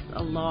sacrificed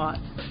a lot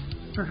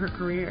for her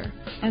career.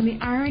 And the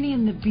irony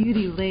and the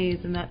beauty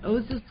lays in that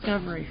Ode's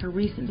discovery, her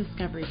recent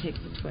discovery, takes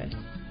a twist.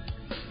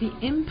 The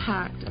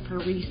impact of her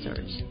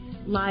research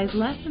lies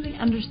less in the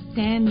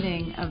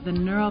understanding of the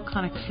neural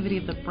connectivity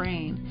of the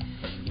brain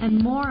and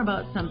more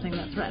about something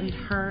that threatened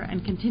her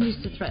and continues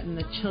to threaten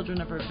the children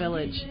of her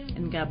village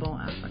in Gabon,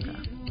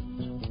 Africa.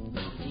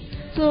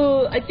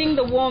 So I think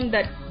the worm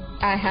that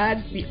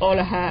we all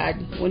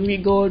had when we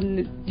go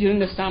during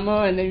the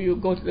summer and then we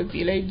would go to the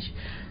village.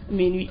 I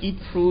mean, we eat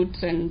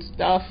fruits and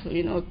stuff,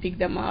 pick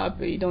them up.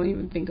 You don't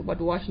even think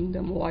about washing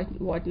them or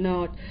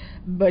whatnot.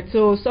 But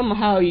so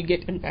somehow you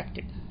get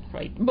infected,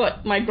 right?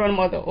 But my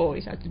grandmother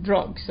always had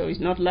drugs, so it's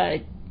not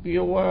like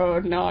you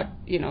were not,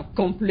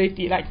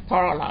 completely like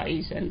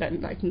paralyzed and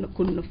then like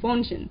couldn't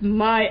function.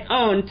 My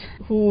aunt,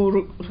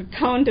 who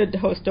recounted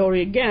her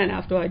story again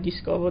after I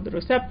discovered the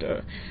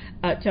receptor,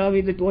 tell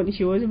me that when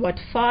she was about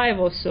 5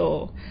 or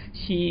so,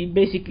 she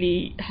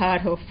basically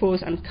had her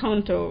first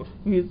encounter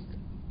with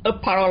a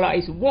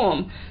paralyzed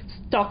worm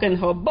stuck in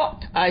her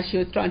butt as she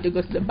was trying to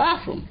go to the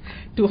bathroom.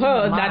 To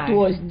her, that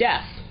was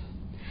death.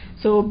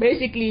 So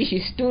basically, she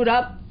stood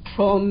up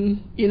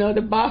from,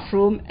 the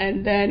bathroom,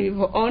 and then with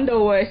her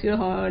underwear to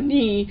her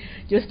knee,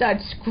 just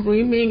started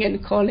screaming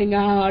and calling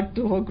out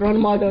to her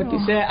grandmother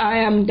to say, I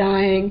am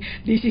dying,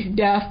 this is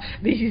death,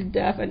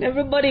 and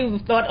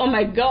everybody thought, oh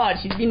my God,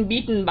 she's been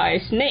beaten by a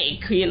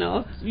snake, You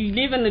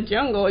live in the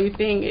jungle, you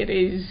think it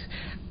is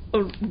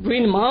a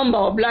green mamba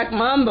or black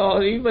mamba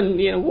or even,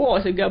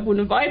 worse, a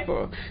Gabon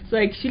viper. It's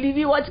like,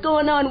 Shilivi, what's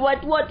going on,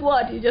 what?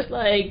 You're just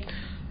like,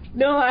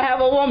 no, I have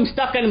a worm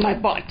stuck in my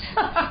butt.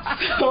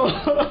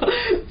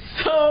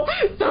 so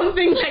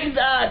something like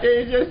that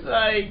is just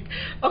like,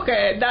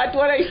 okay, that's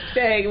what I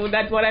say,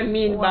 that's what I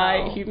mean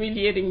by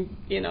humiliating,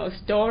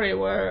 story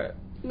where,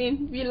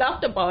 we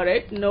laughed about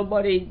it.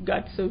 Nobody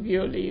got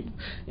severely,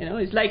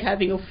 it's like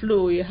having a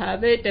flu. You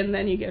have it and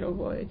then you get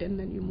over it and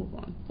then you move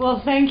on.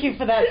 Well, thank you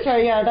for that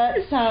story. Yeah,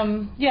 that's,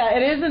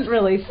 it isn't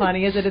really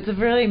funny, is it? It's a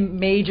really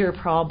major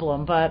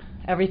problem, but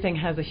everything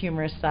has a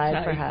humorous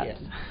side, perhaps.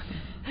 Yeah.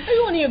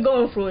 And when you're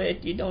going through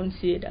it, you don't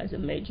see it as a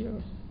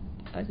major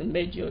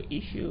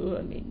issue.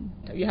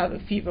 You have a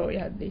fever, you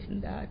have this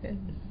and that,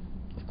 and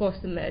of course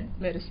the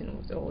medicine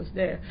was always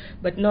there.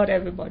 But not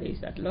everybody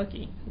is that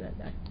lucky.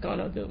 That's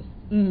kind of the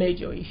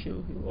major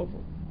issue over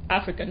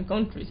African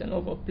countries and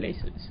over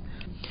places.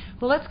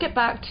 Well, let's get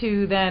back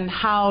to then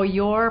how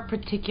your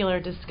particular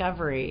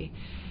discovery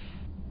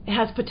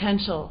has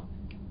potential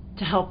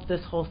to help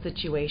this whole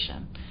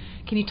situation.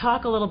 Can you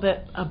talk a little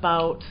bit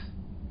about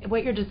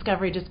what your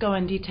discovery, just go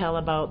in detail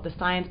about the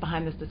science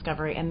behind this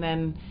discovery, and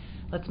then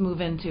let's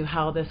move into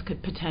how this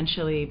could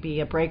potentially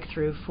be a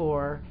breakthrough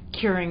for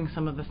curing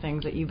some of the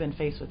things that you've been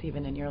faced with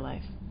even in your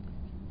life.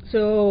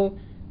 So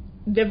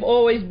they've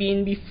always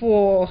been,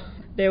 before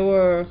there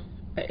were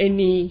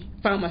any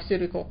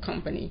pharmaceutical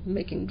company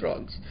making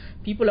drugs,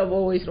 people have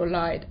always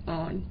relied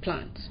on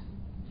plants.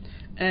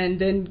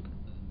 And then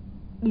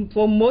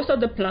for most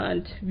of the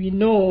plants, we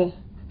know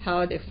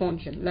how they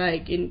function.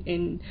 Like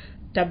in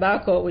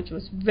tobacco, which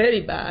was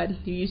very bad,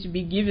 it used to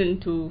be given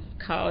to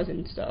cows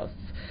and stuff,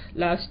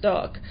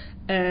 livestock,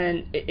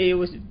 and it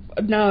was,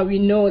 now we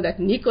know that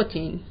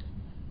nicotine,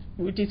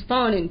 which is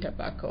found in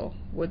tobacco,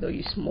 whether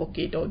you smoke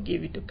it or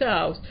give it to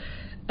cows,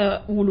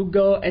 will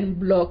go and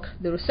block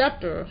the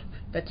receptor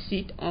that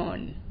sit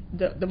on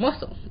the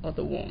muscle of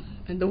the worm,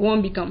 and the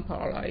worm become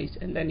paralyzed,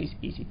 and then it's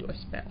easy to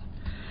expel.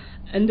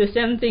 And the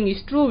same thing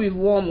is true with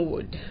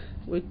wormwood.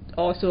 which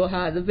also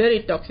has a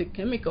very toxic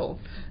chemical,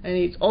 and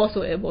it's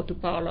also able to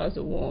paralyze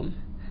the worm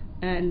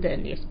and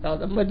then expel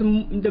them. But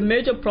the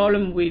major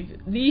problem with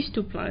these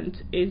two plants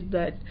is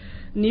that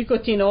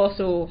nicotine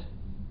also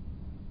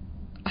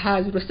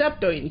has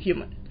receptor in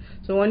human.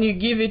 So when you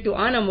give it to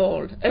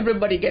animal,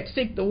 everybody gets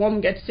sick, the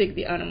worm gets sick,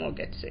 the animal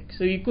gets sick.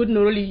 So you couldn't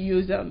really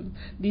use them.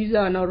 These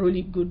are not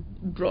really good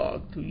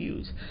drug to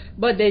use.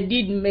 But they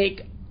did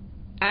make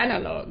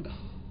analog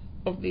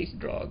of this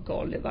drug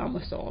called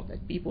levamisole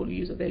that people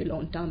use a very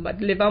long time. But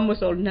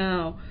levamisole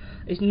now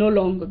is no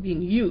longer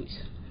being used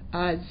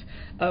as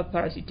a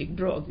parasitic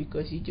drug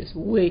because it's just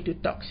way too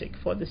toxic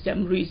for the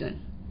same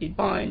reason. It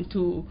binds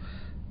to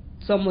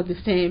some of the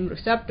same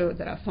receptors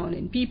that are found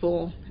in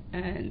people,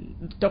 and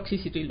the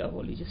toxicity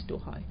level is just too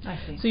high. I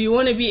see. So you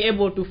want to be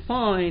able to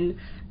find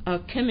a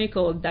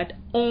chemical that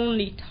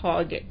only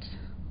targets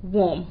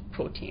worm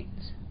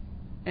proteins,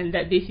 and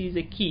that this is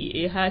the key.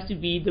 It has to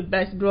be, the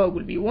best drug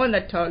will be one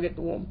that targets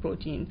worm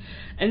protein,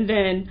 and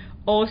then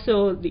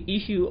also the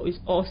issue is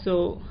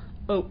also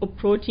a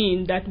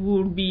protein that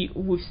will be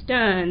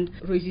withstand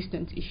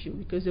resistance issue,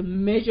 because a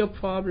major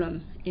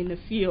problem in the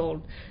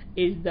field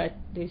is that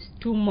there's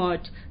too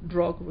much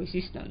drug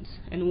resistance,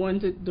 and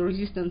once the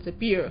resistance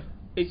appears,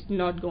 it's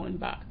not going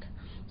back.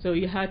 So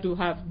you have to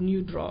have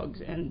new drugs,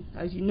 and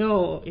as you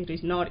know, it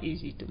is not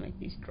easy to make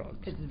these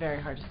drugs. It's very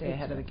hard to stay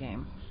ahead of the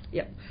game.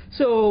 Yeah.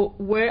 So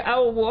where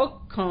our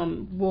work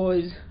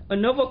was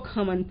another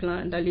common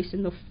plant, at least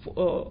in the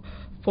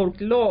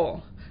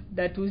folklore,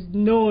 that was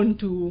known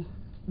to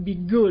be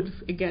good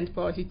against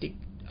parasitic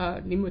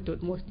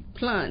nematode mostly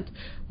plant,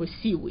 was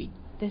seaweed.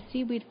 The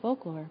seaweed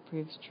folklore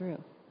proves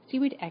true.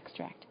 Seaweed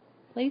extract,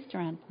 placed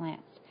around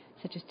plants,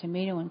 such as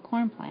tomato and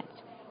corn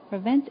plants,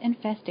 prevents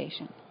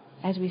infestation.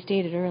 As we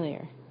stated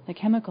earlier, the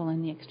chemical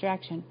in the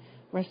extraction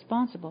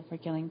responsible for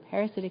killing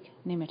parasitic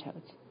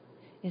nematodes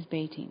is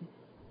betaine.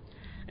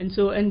 And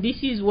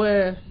this is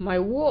where my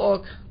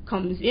work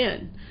comes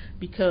in,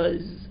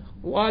 because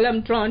while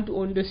I'm trying to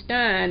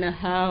understand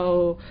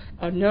how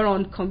a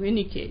neuron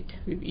communicate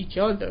with each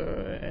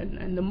other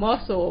and the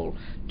muscle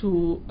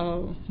to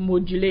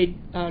modulate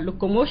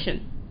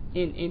locomotion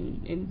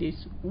in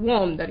this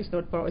worm that is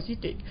not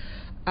parasitic,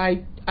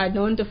 I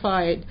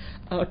identified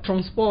a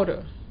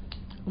transporter,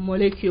 a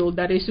molecule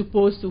that is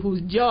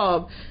whose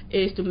job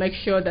is to make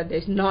sure that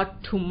there's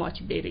not too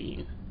much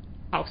betaine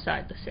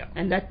outside the cell.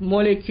 And that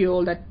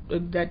molecule, that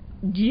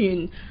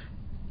gene,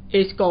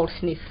 is called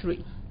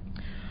SNF3.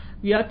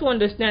 You have to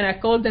understand, I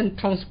call them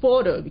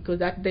transporter because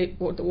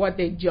what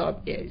their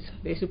job is.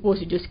 They're supposed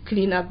to just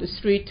clean up the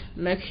street,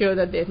 make sure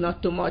that there's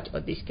not too much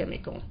of this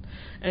chemical.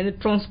 And the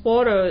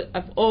transporter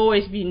have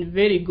always been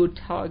very good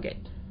target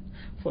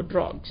for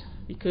drugs,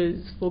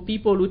 because for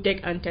people who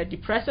take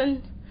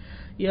antidepressants,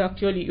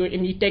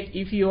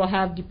 if you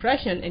have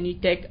depression and you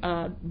take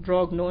a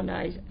drug known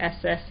as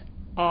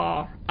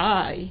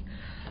SSRI,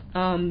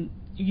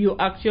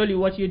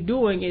 what you're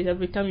doing is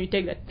every time you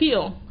take that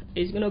pill,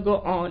 it's going to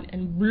go on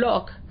and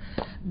block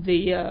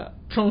the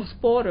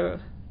transporter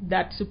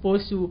that's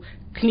supposed to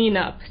clean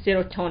up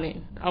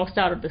serotonin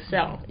outside of the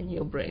cell in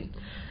your brain.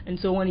 And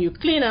so when you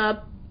clean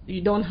up,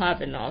 you don't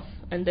have enough,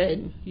 and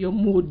then your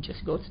mood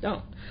just goes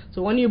down.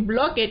 So when you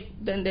block it,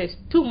 then there's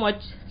too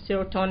much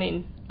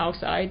serotonin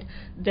outside,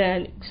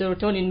 then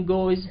serotonin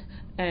goes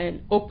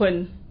and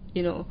open,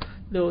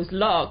 those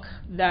locks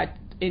that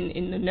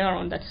in the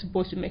neuron that's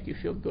supposed to make you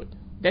feel good.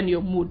 Then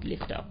your mood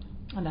lifts up.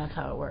 And that's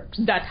how it works.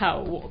 That's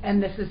how it works.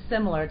 And this is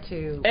similar to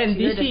your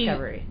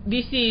discovery.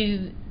 This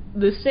is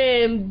the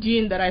same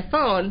gene that I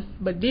found,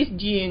 but this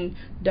gene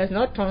does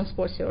not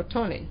transport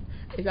serotonin.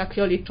 It's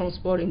actually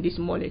transporting this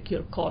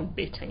molecule called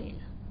betaine.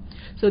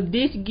 So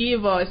this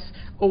gives us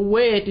a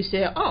way to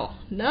say,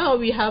 now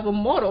we have a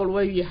model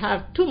where you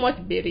have too much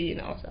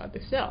betaine outside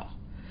the cell.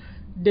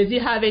 Does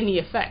it have any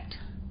effect?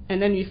 And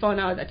then we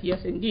found out that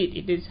yes, indeed,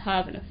 it does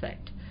have an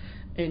effect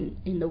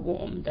in the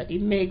worm, that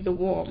it makes the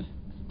worm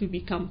to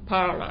become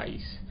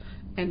paralyzed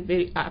and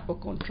very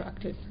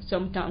hypercontracted,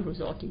 sometimes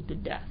resulting to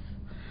death.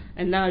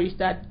 And now you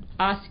start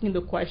asking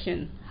the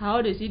question,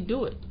 how does it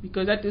do it?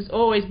 Because that has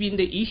always been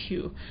the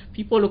issue.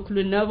 People who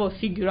could never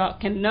figure out,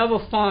 can never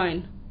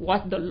find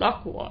what the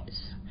lock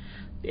was.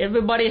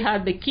 Everybody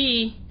had the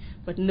key,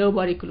 but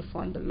nobody could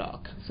find the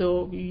lock.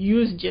 So we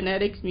use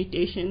genetics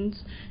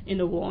mutations in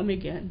the worm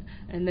again,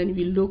 and then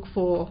we look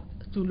for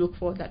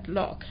that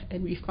lock,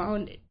 and we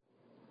found it.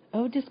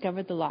 O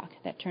discovered the lock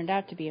that turned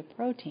out to be a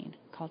protein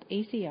called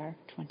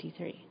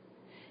ACR23.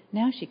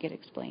 Now she could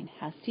explain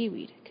how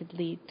seaweed could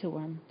lead to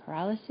worm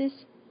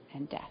paralysis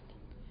and death.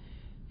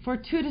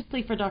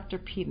 Fortuitously for Dr.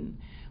 Peden,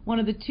 one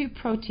of the two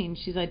proteins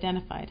she's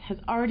identified has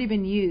already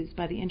been used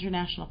by the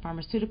international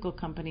pharmaceutical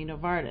company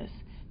Novartis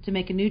to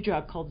make a new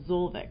drug called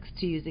Zolvix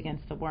to use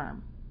against the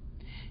worm.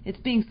 It's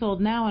being sold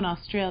now in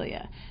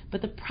Australia,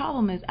 but the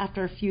problem is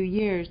after a few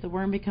years the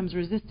worm becomes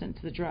resistant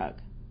to the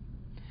drug.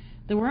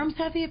 The worms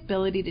have the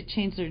ability to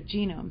change their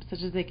genome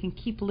such as they can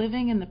keep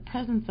living in the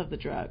presence of the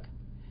drug.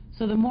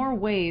 So the more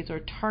ways or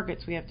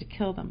targets we have to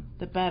kill them,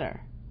 the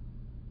better.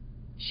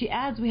 She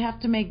adds we have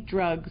to make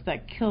drugs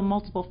that kill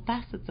multiple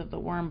facets of the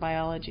worm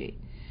biology.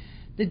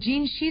 The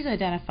genes she's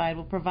identified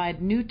will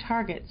provide new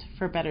targets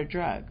for better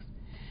drugs.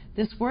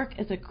 This work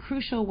is a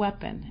crucial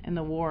weapon in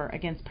the war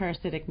against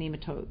parasitic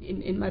nematodes.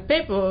 In my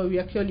paper, we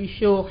actually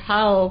show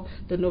how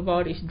the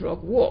Novartis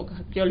drug works.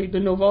 Actually, the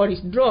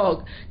Novartis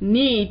drug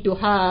need to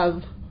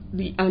have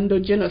the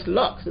endogenous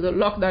lock, so the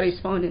lock that is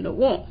found in the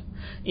worm,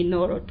 in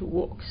order to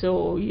work.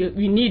 So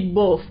we need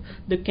both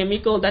the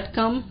chemical that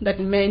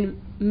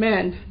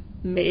man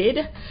made,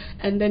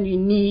 and then you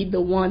need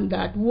the one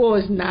that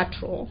was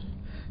natural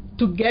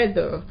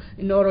together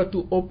in order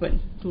to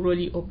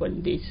really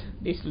open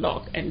this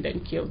lock and then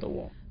kill the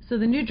worm. So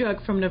the new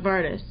drug from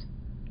Novartis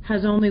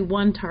has only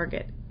one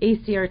target,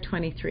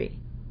 ACR23.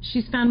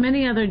 She's found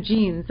many other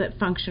genes that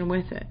function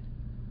with it.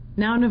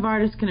 Now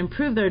Novartis can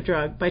improve their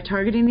drug by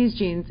targeting these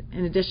genes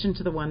in addition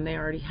to the one they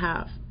already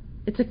have.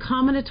 It's a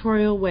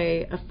combinatorial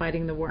way of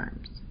fighting the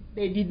worms.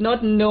 They did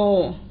not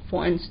know,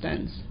 for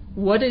instance,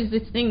 what does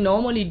this thing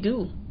normally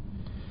do?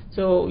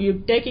 So you're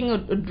taking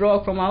a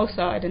drug from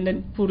outside and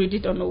then putting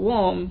it on a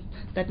worm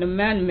that the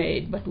man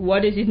made, but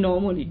what does it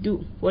normally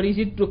do? What is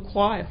it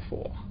required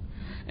for?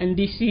 And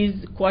this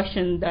is a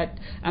question that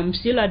I'm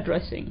still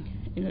addressing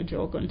in a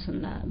drug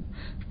concern lab,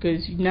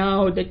 because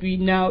now that we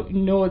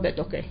know that,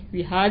 okay,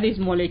 we had this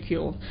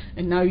molecule,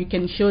 and now you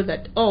can show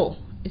that, oh,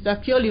 it's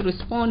actually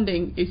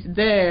responding, it's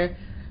there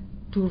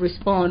to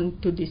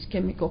respond to this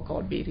chemical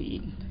called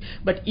beryllium.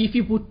 But if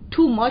you put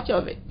too much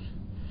of it,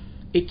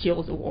 it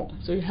kills the worm.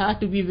 So you have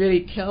to be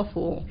very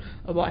careful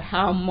about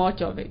how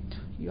much of it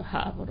you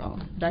have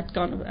around. That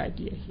kind of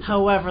idea here.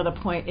 However, the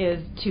point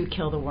is to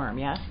kill the worm,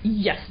 yes?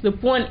 Yes, the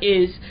point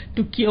is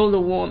to kill the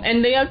worm.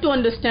 And they have to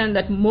understand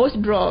that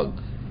most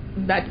drugs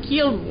that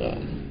kill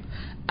worm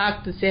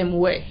act the same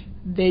way.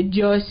 They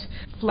just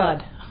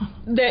flood.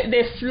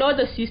 They flood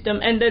the system,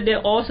 and then they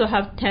also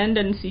have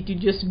tendency to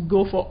just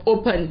go for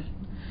open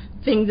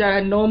things that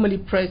are normally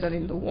present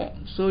in the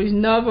worm. So it's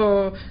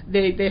never,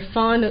 they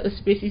find a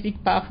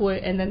specific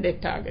pathway and then they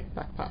target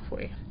that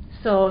pathway.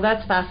 So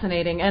that's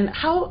fascinating. And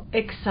how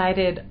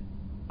excited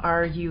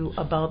are you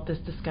about this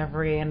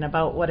discovery and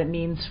about what it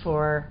means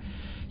for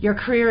your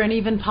career and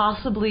even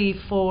possibly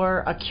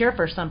for a cure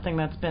for something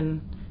that's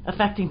been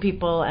affecting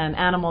people and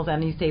animals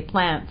and, you say,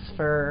 plants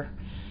for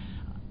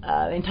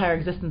the entire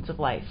existence of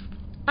life?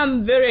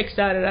 I'm very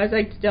excited. As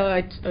I tell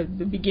at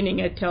the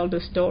beginning, I tell the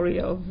story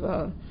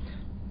of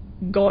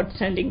God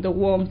sending the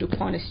worm to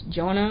punish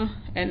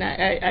Jonah, and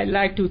I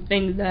like to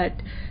think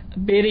that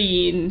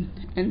beryllium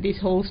and this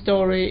whole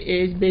story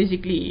is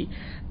basically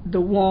the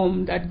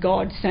worm that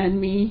God sent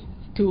me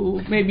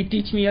to maybe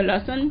teach me a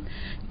lesson,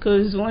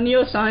 because when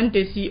you're a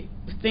scientist, you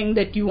think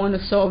that you want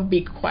to solve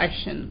big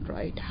questions,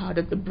 right? How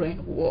does the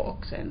brain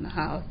works and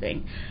how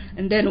things,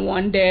 and then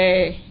one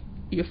day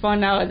you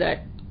find out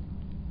that,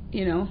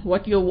 you know,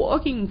 what you're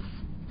working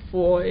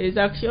for is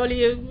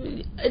actually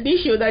an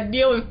issue that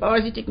deals with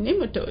parasitic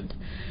nematode.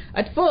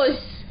 At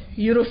first,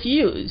 you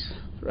refuse,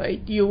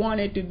 right? You want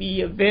it to be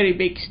a very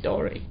big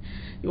story.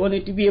 You want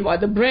it to be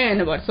about the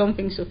brain, about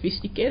something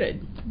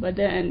sophisticated. But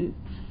then,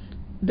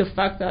 the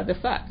facts are the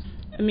facts.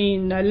 I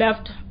mean, I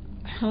left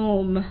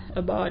home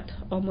about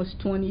almost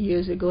 20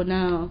 years ago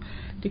now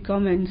to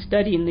come and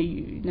study in the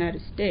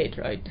United States,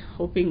 right?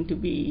 Hoping to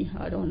be,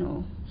 I don't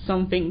know,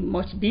 something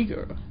much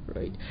bigger,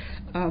 right?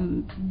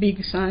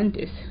 Big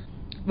scientist.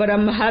 But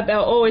I'm happy. I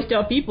always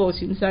tell people,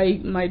 since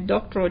my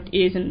doctorate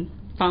is in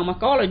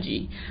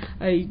pharmacology,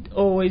 I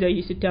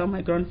used to tell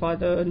my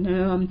grandfather,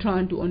 no, I'm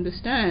trying to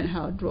understand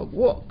how drug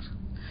works.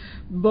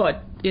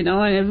 But, you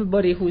know, and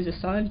everybody who's a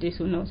scientist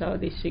who knows how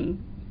this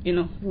thing, you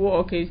know,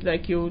 work is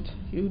like you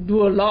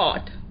do a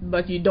lot,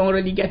 but you don't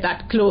really get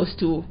that close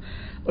to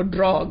a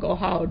drug or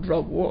how a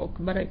drug works.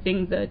 But I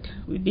think that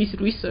with this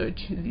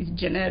research, this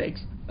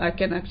genetics, I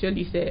can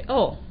actually say,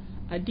 oh,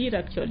 I did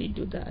actually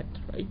do that,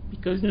 right?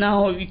 Because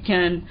now we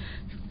can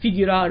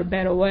figure out a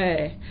better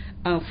way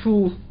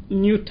through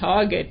new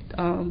target,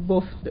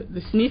 both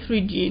the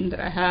SNP3 gene that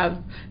I have,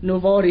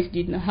 Novartis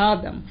didn't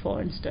have them,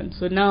 for instance.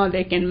 So now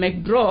they can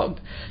make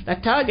drug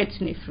that targets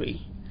SNP3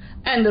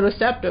 and the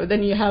receptor.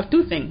 Then you have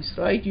two things,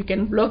 right? You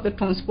can block the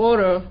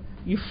transporter,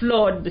 you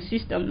flood the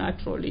system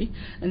naturally,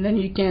 and then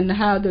you can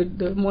have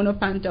the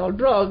monopentyl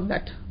drug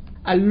that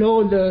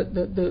allow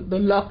the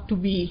lock to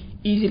be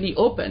easily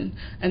open,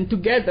 and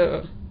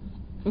together,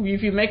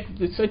 if you make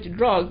such a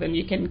drug, then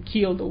you can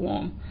kill the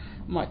worm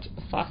much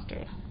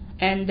faster,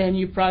 and then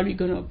you're probably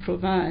going to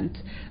prevent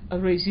a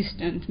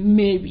resistance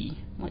maybe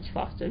much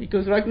faster,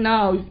 because right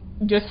now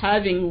just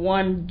having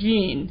one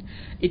gene,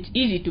 it's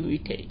easy to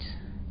mutate,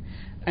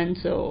 and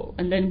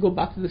then go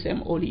back to the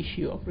same old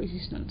issue of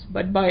resistance.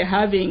 But by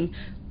having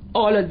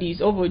all of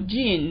these other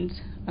genes,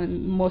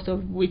 and most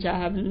of which I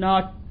have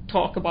not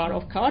talk about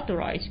or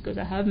characterize, because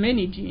I have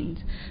many genes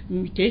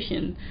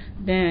mutation,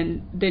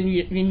 then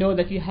we know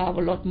that you have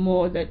a lot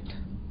more that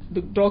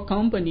the drug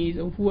companies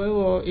or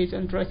whoever is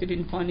interested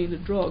in finding the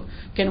drug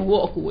can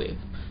work with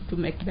to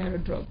make better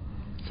drugs.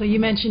 So you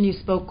mentioned you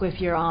spoke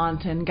with your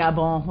aunt in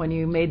Gabon when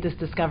you made this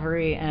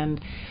discovery, and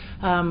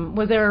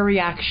was there a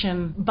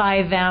reaction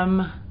by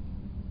them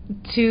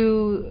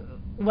to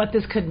what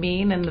this could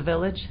mean in the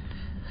village?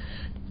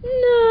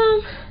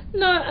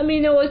 No, I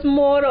mean, it was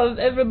more of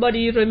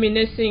everybody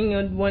reminiscing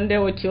on when they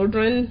were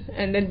children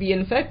and then be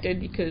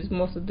infected, because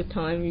most of the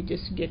time you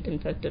just get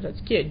infected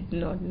as kids.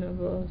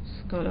 Never.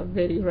 It's kind of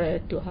very rare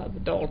to have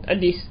adult,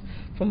 at least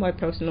from my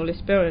personal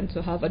experience,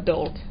 to have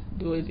adult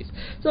do this.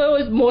 So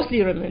it was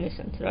mostly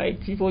reminiscent, right?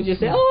 People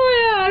just say,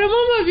 oh yeah, I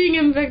remember being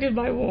infected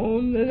by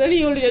worms, and then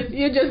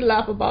you just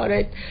laugh about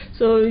it.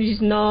 So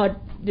it's not,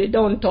 they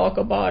don't talk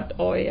about,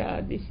 oh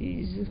yeah, this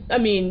is, I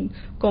mean,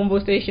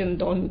 conversation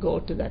don't go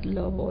to that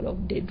level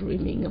of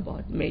daydreaming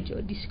about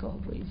major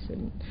discoveries,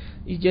 and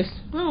it's just,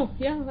 oh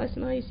yeah, that's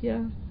nice,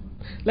 yeah.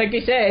 Like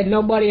I said,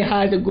 nobody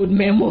has a good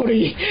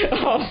memory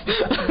of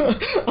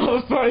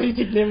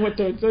parasitic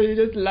nematodes, so you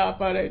just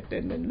laugh at it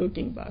and then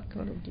looking back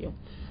kind of deal.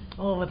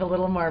 Oh, with a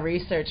little more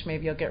research,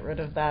 maybe you'll get rid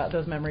of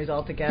those memories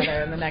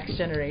altogether in the next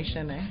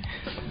generation, eh?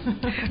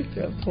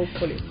 Yeah,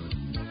 hopefully.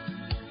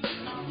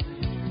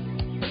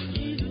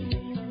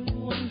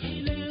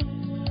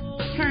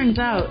 Turns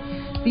out,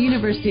 the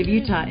University of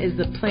Utah is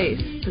the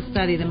place to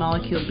study the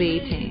molecule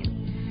betaine.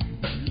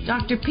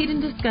 Dr. Peden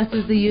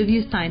discusses the U of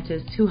U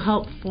scientists who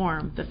helped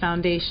form the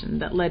foundation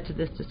that led to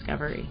this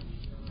discovery.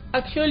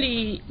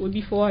 Actually,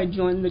 before I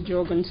joined the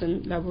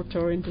Jorgensen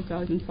Laboratory in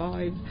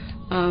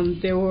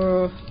 2005, there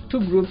were two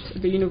groups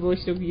at the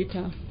University of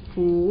Utah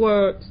who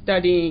were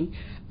studying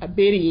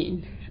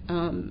betaine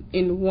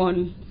in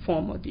one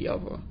form or the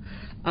other.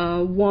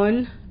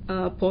 One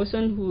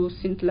person who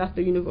since left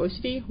the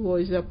university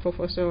was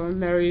Professor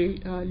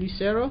Mary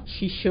Lucero.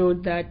 She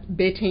showed that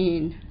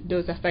betaine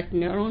does affect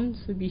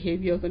neurons, the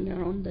behavior of the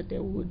neuron, that they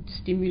would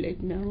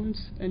stimulate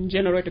neurons and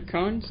generate a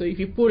current. So if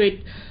you put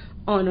it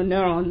on a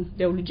neuron,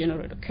 they will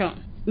generate a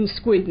current in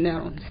squid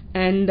neurons.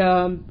 And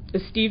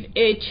Steve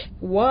H.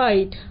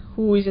 White,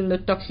 who is in the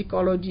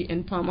toxicology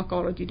and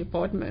pharmacology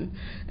department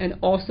and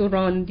also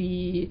run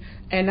the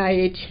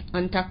NIH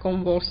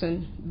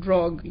anticonvulsant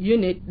drug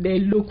unit, they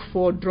look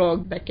for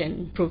drugs that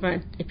can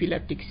prevent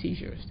epileptic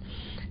seizures.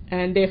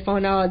 And they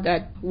found out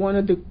that one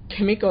of the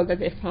chemicals that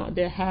they found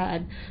they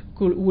had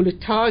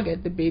would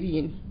target the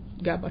betaine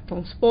GABA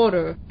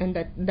transporter, and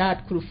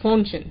that could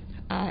function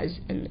as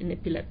an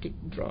epileptic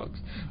drug.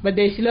 But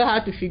they still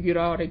had to figure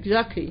out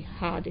exactly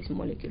how this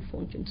molecule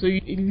functions. So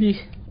at least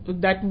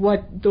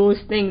those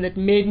things that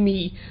made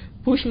me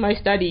push my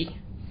study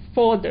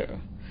further,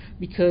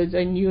 because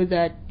I knew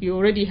that you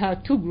already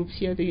have two groups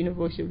here at the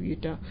University of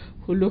Utah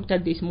who looked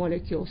at this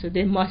molecule, so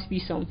there must be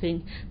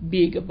something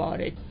big about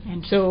it.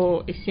 And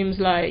so it seems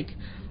like,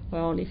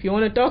 well, if you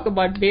want to talk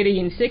about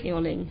betaine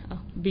signaling,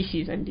 this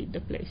is indeed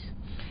the place.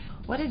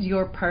 What is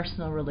your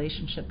personal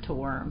relationship to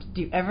worms?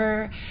 Do you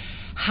ever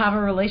have a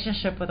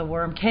relationship with a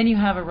worm? Can you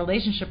have a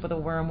relationship with a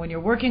worm when you're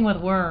working with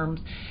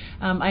worms?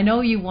 I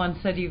know you once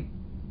said you're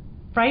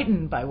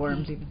frightened by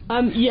worms even.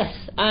 Yes,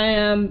 I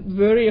am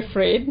very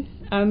afraid.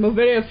 I'm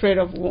very afraid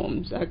of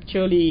worms.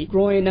 Actually,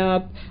 growing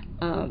up,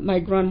 my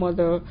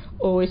grandmother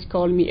always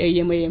called me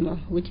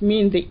Ayama, which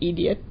means the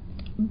idiot,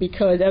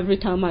 because every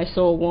time I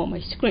saw a worm, I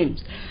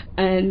screamed.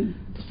 And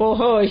for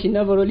her, she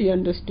never really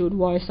understood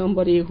why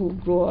somebody who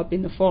grew up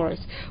in the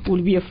forest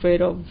would be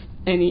afraid of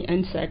any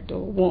insect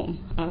or worm,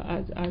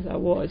 as I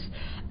was.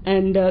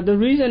 And the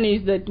reason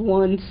is that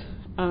once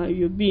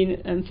you've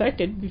been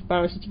infected with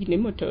parasitic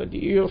nematode,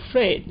 you're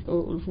afraid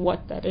of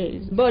what that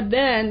is. But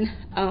then,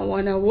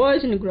 when I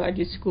was in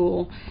graduate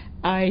school,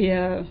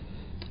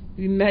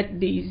 we met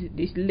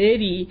this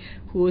lady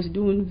who was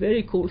doing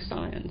very cool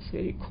science,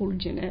 very cool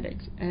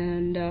genetics,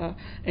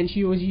 and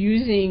she was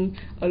using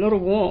a lot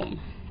of worm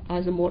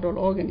as a model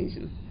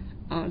organism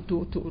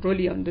to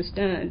really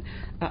understand,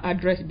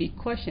 address big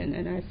question.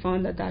 And I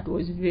found that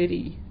was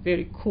very,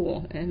 very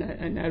cool, and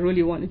I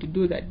really wanted to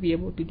do that, be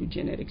able to do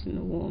genetics in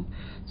the worm.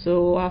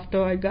 So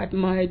after I got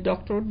my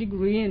doctoral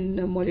degree in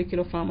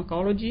molecular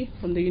pharmacology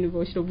from the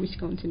University of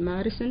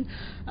Wisconsin-Madison,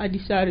 I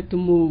decided to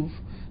move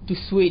to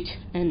switch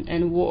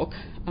and work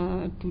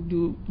to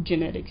do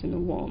genetics in the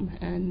worm.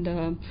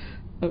 And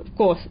of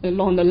course,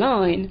 along the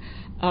line,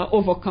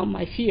 overcome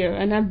my fear,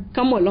 and I've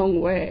come a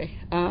long way.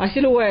 I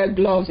still wear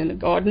gloves in the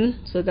garden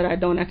so that I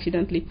don't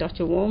accidentally touch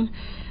a worm,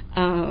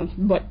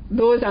 but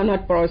those are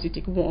not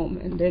parasitic worm,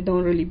 and they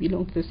don't really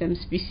belong to the same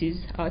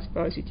species as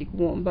parasitic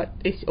worm, but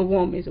a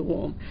worm is a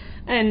worm.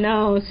 And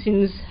now,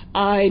 since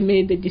I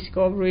made the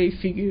discovery,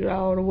 figured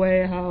out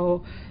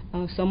how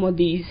some of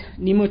these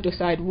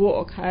nematocide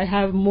work, I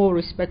have more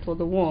respect for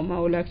the worm. I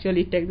will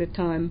actually take the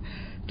time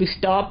to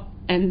stop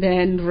and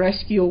then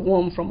rescue a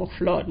worm from a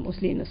flood,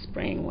 mostly in the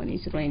spring when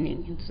it's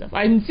raining and stuff.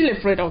 I'm still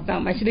afraid of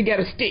them. I should get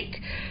a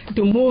stick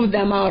to move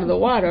them out of the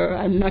water.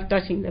 I'm not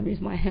touching them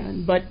with my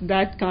hand. But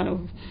that's kind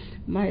of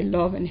my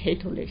love and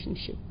hate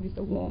relationship with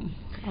the worm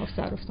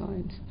outside of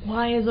science.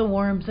 Why is a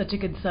worm such a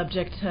good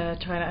subject to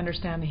try to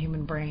understand the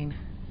human brain?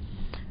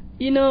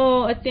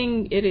 I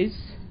think it is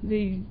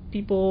the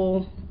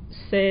people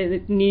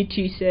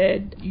Nietzsche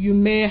said, you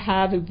may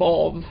have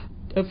evolved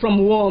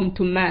from worm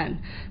to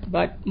man,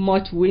 but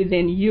much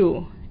within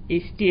you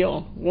is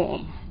still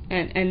worm.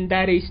 And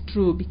that is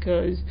true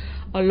because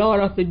a lot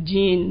of the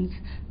genes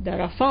that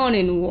are found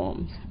in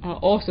worms are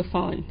also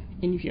found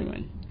in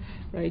humans,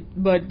 right?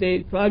 But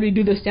they probably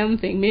do the same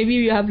thing. Maybe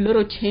you have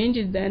little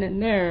changes then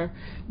and there,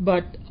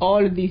 but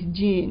all of these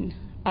genes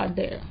are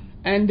there.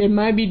 And they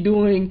might be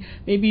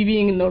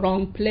being in the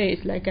wrong place.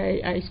 Like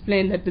I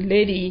explained that the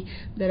lady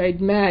that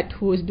I'd met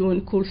who was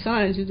doing cool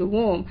science with the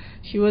worm,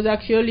 she was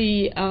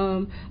actually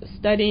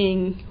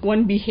studying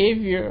one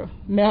behavior,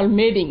 male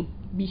mating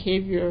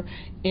behavior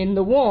in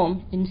the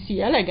worm in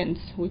C. elegans,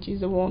 which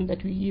is the worm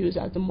that we use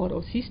as a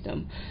model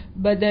system.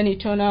 But then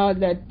it turned out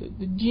that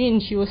the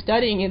genes she was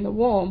studying in the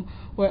worm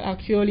were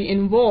actually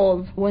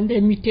involved. When they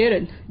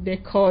mutated, they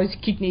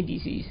caused kidney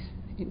disease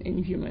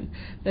in human.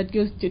 That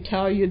goes to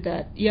tell you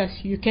that yes,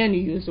 you can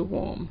use a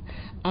worm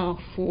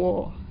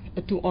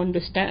to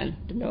understand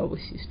the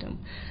nervous system.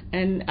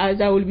 And as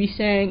I will be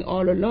saying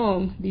all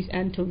along this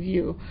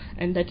interview,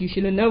 and that you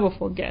should never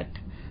forget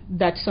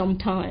that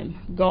sometime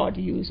God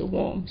used a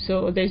worm.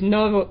 So there's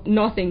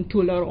nothing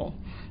too little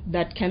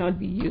that cannot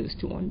be used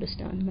to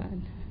understand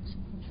man.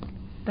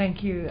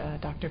 Thank you,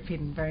 Dr.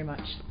 Peden, very much.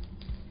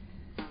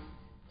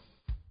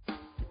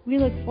 We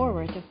look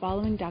forward to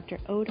following Dr.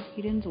 Ode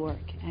Peden's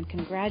work and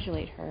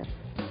congratulate her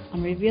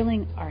on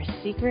revealing our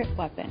secret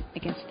weapon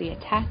against the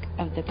attack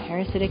of the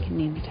parasitic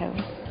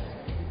nematode.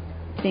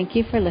 Thank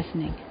you for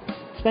listening.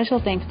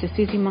 Special thanks to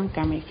Susie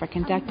Montgomery for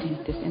conducting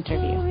this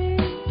interview.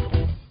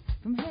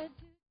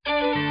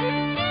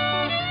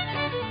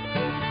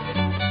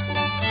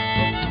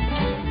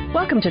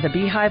 Welcome to the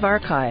Beehive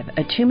Archive,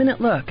 a 2-minute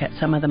look at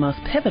some of the most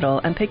pivotal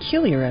and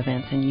peculiar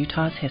events in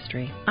Utah's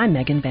history. I'm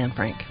Megan Van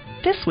Frank.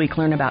 This week,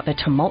 learn about the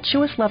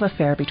tumultuous love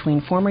affair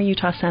between former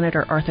Utah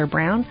Senator Arthur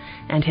Brown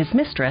and his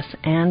mistress,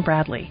 Ann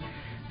Bradley.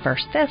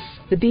 First, this.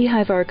 The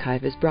Beehive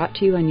Archive is brought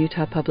to you on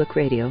Utah Public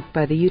Radio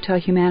by the Utah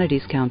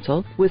Humanities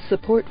Council with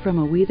support from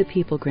a We the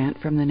People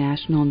grant from the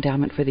National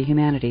Endowment for the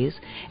Humanities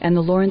and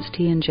the Lawrence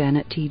T. and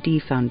Janet T. Dee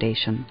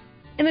Foundation.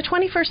 In the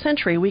 21st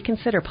century, we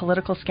consider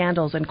political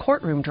scandals and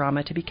courtroom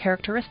drama to be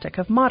characteristic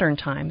of modern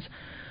times.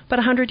 But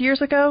 100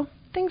 years ago,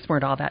 things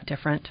weren't all that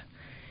different.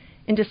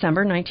 In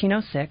December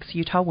 1906,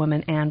 Utah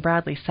woman Ann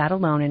Bradley sat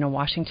alone in a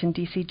Washington,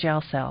 D.C.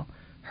 jail cell.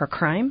 Her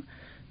crime?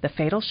 The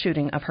fatal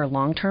shooting of her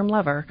long-term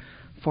lover,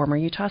 former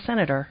Utah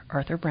Senator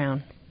Arthur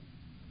Brown.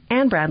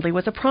 Ann Bradley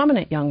was a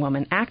prominent young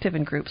woman active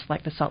in groups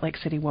like the Salt Lake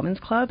City Women's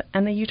Club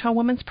and the Utah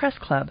Women's Press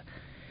Club.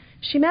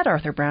 She met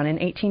Arthur Brown in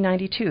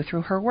 1892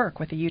 through her work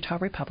with the Utah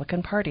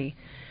Republican Party.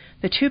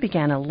 The two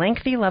began a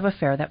lengthy love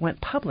affair that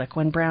went public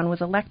when Brown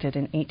was elected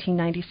in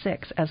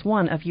 1896 as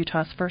one of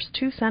Utah's first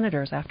 2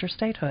 senators after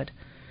statehood.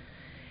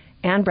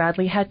 Ann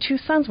Bradley had 2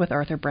 sons with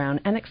Arthur Brown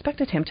and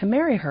expected him to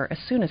marry her as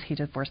soon as he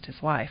divorced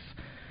his wife.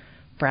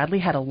 Bradley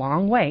had a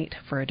long wait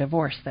for a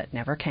divorce that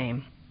never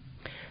came.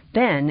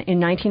 Then, in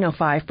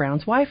 1905,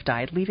 Brown's wife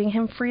died, leaving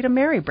him free to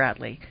marry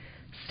Bradley.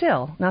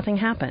 Still, nothing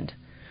happened.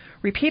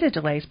 Repeated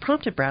delays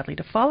prompted Bradley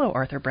to follow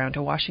Arthur Brown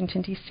to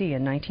Washington, D.C.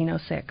 in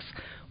 1906,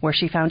 where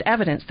she found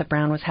evidence that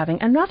Brown was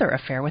having another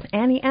affair with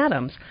Annie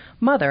Adams,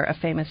 mother of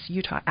famous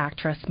Utah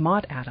actress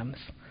Maude Adams.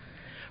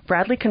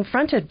 Bradley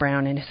confronted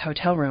Brown in his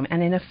hotel room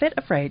and, in a fit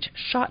of rage,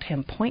 shot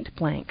him point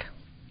blank.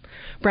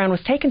 Brown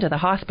was taken to the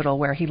hospital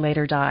where he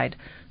later died.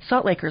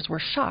 Salt Lakers were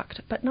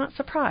shocked but not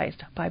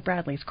surprised by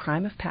Bradley's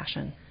crime of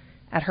passion.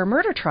 At her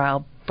murder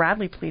trial,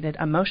 Bradley pleaded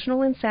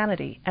emotional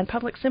insanity, and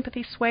public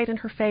sympathy swayed in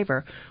her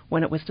favor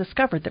when it was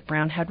discovered that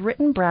Brown had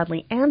written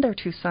Bradley and their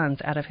 2 sons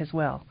out of his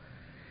will.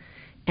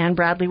 Ann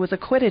Bradley was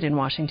acquitted in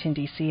Washington,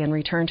 D.C. and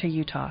returned to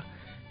Utah.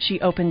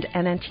 She opened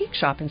an antique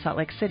shop in Salt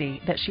Lake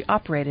City that she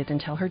operated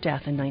until her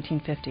death in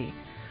 1950.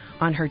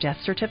 On her death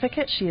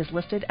certificate, she is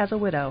listed as a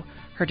widow.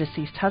 Her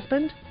deceased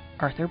husband,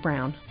 Arthur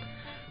Brown.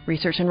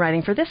 Research and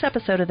writing for this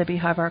episode of the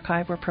Beehive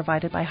Archive were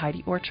provided by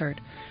Heidi Orchard.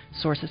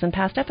 Sources and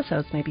past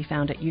episodes may be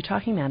found at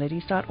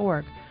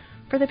utahhumanities.org.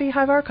 For the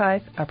Beehive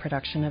Archive, a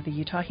production of the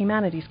Utah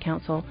Humanities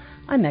Council,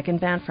 I'm Megan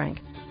Van Frank.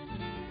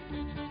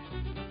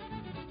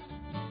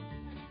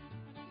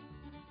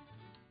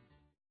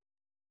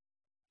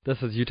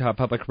 This is Utah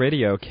Public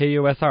Radio,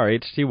 KUSR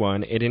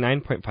HD1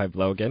 89.5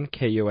 Logan,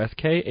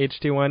 KUSK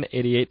HD1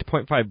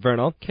 88.5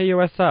 Vernal,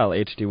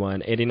 KUSL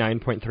HD1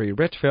 89.3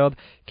 Richfield,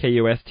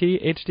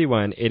 KUST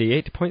HD1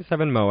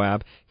 88.7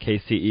 Moab,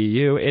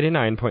 KCEU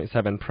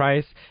 89.7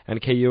 Price,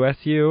 and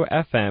KUSU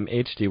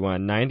FM HD1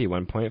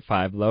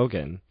 91.5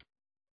 Logan.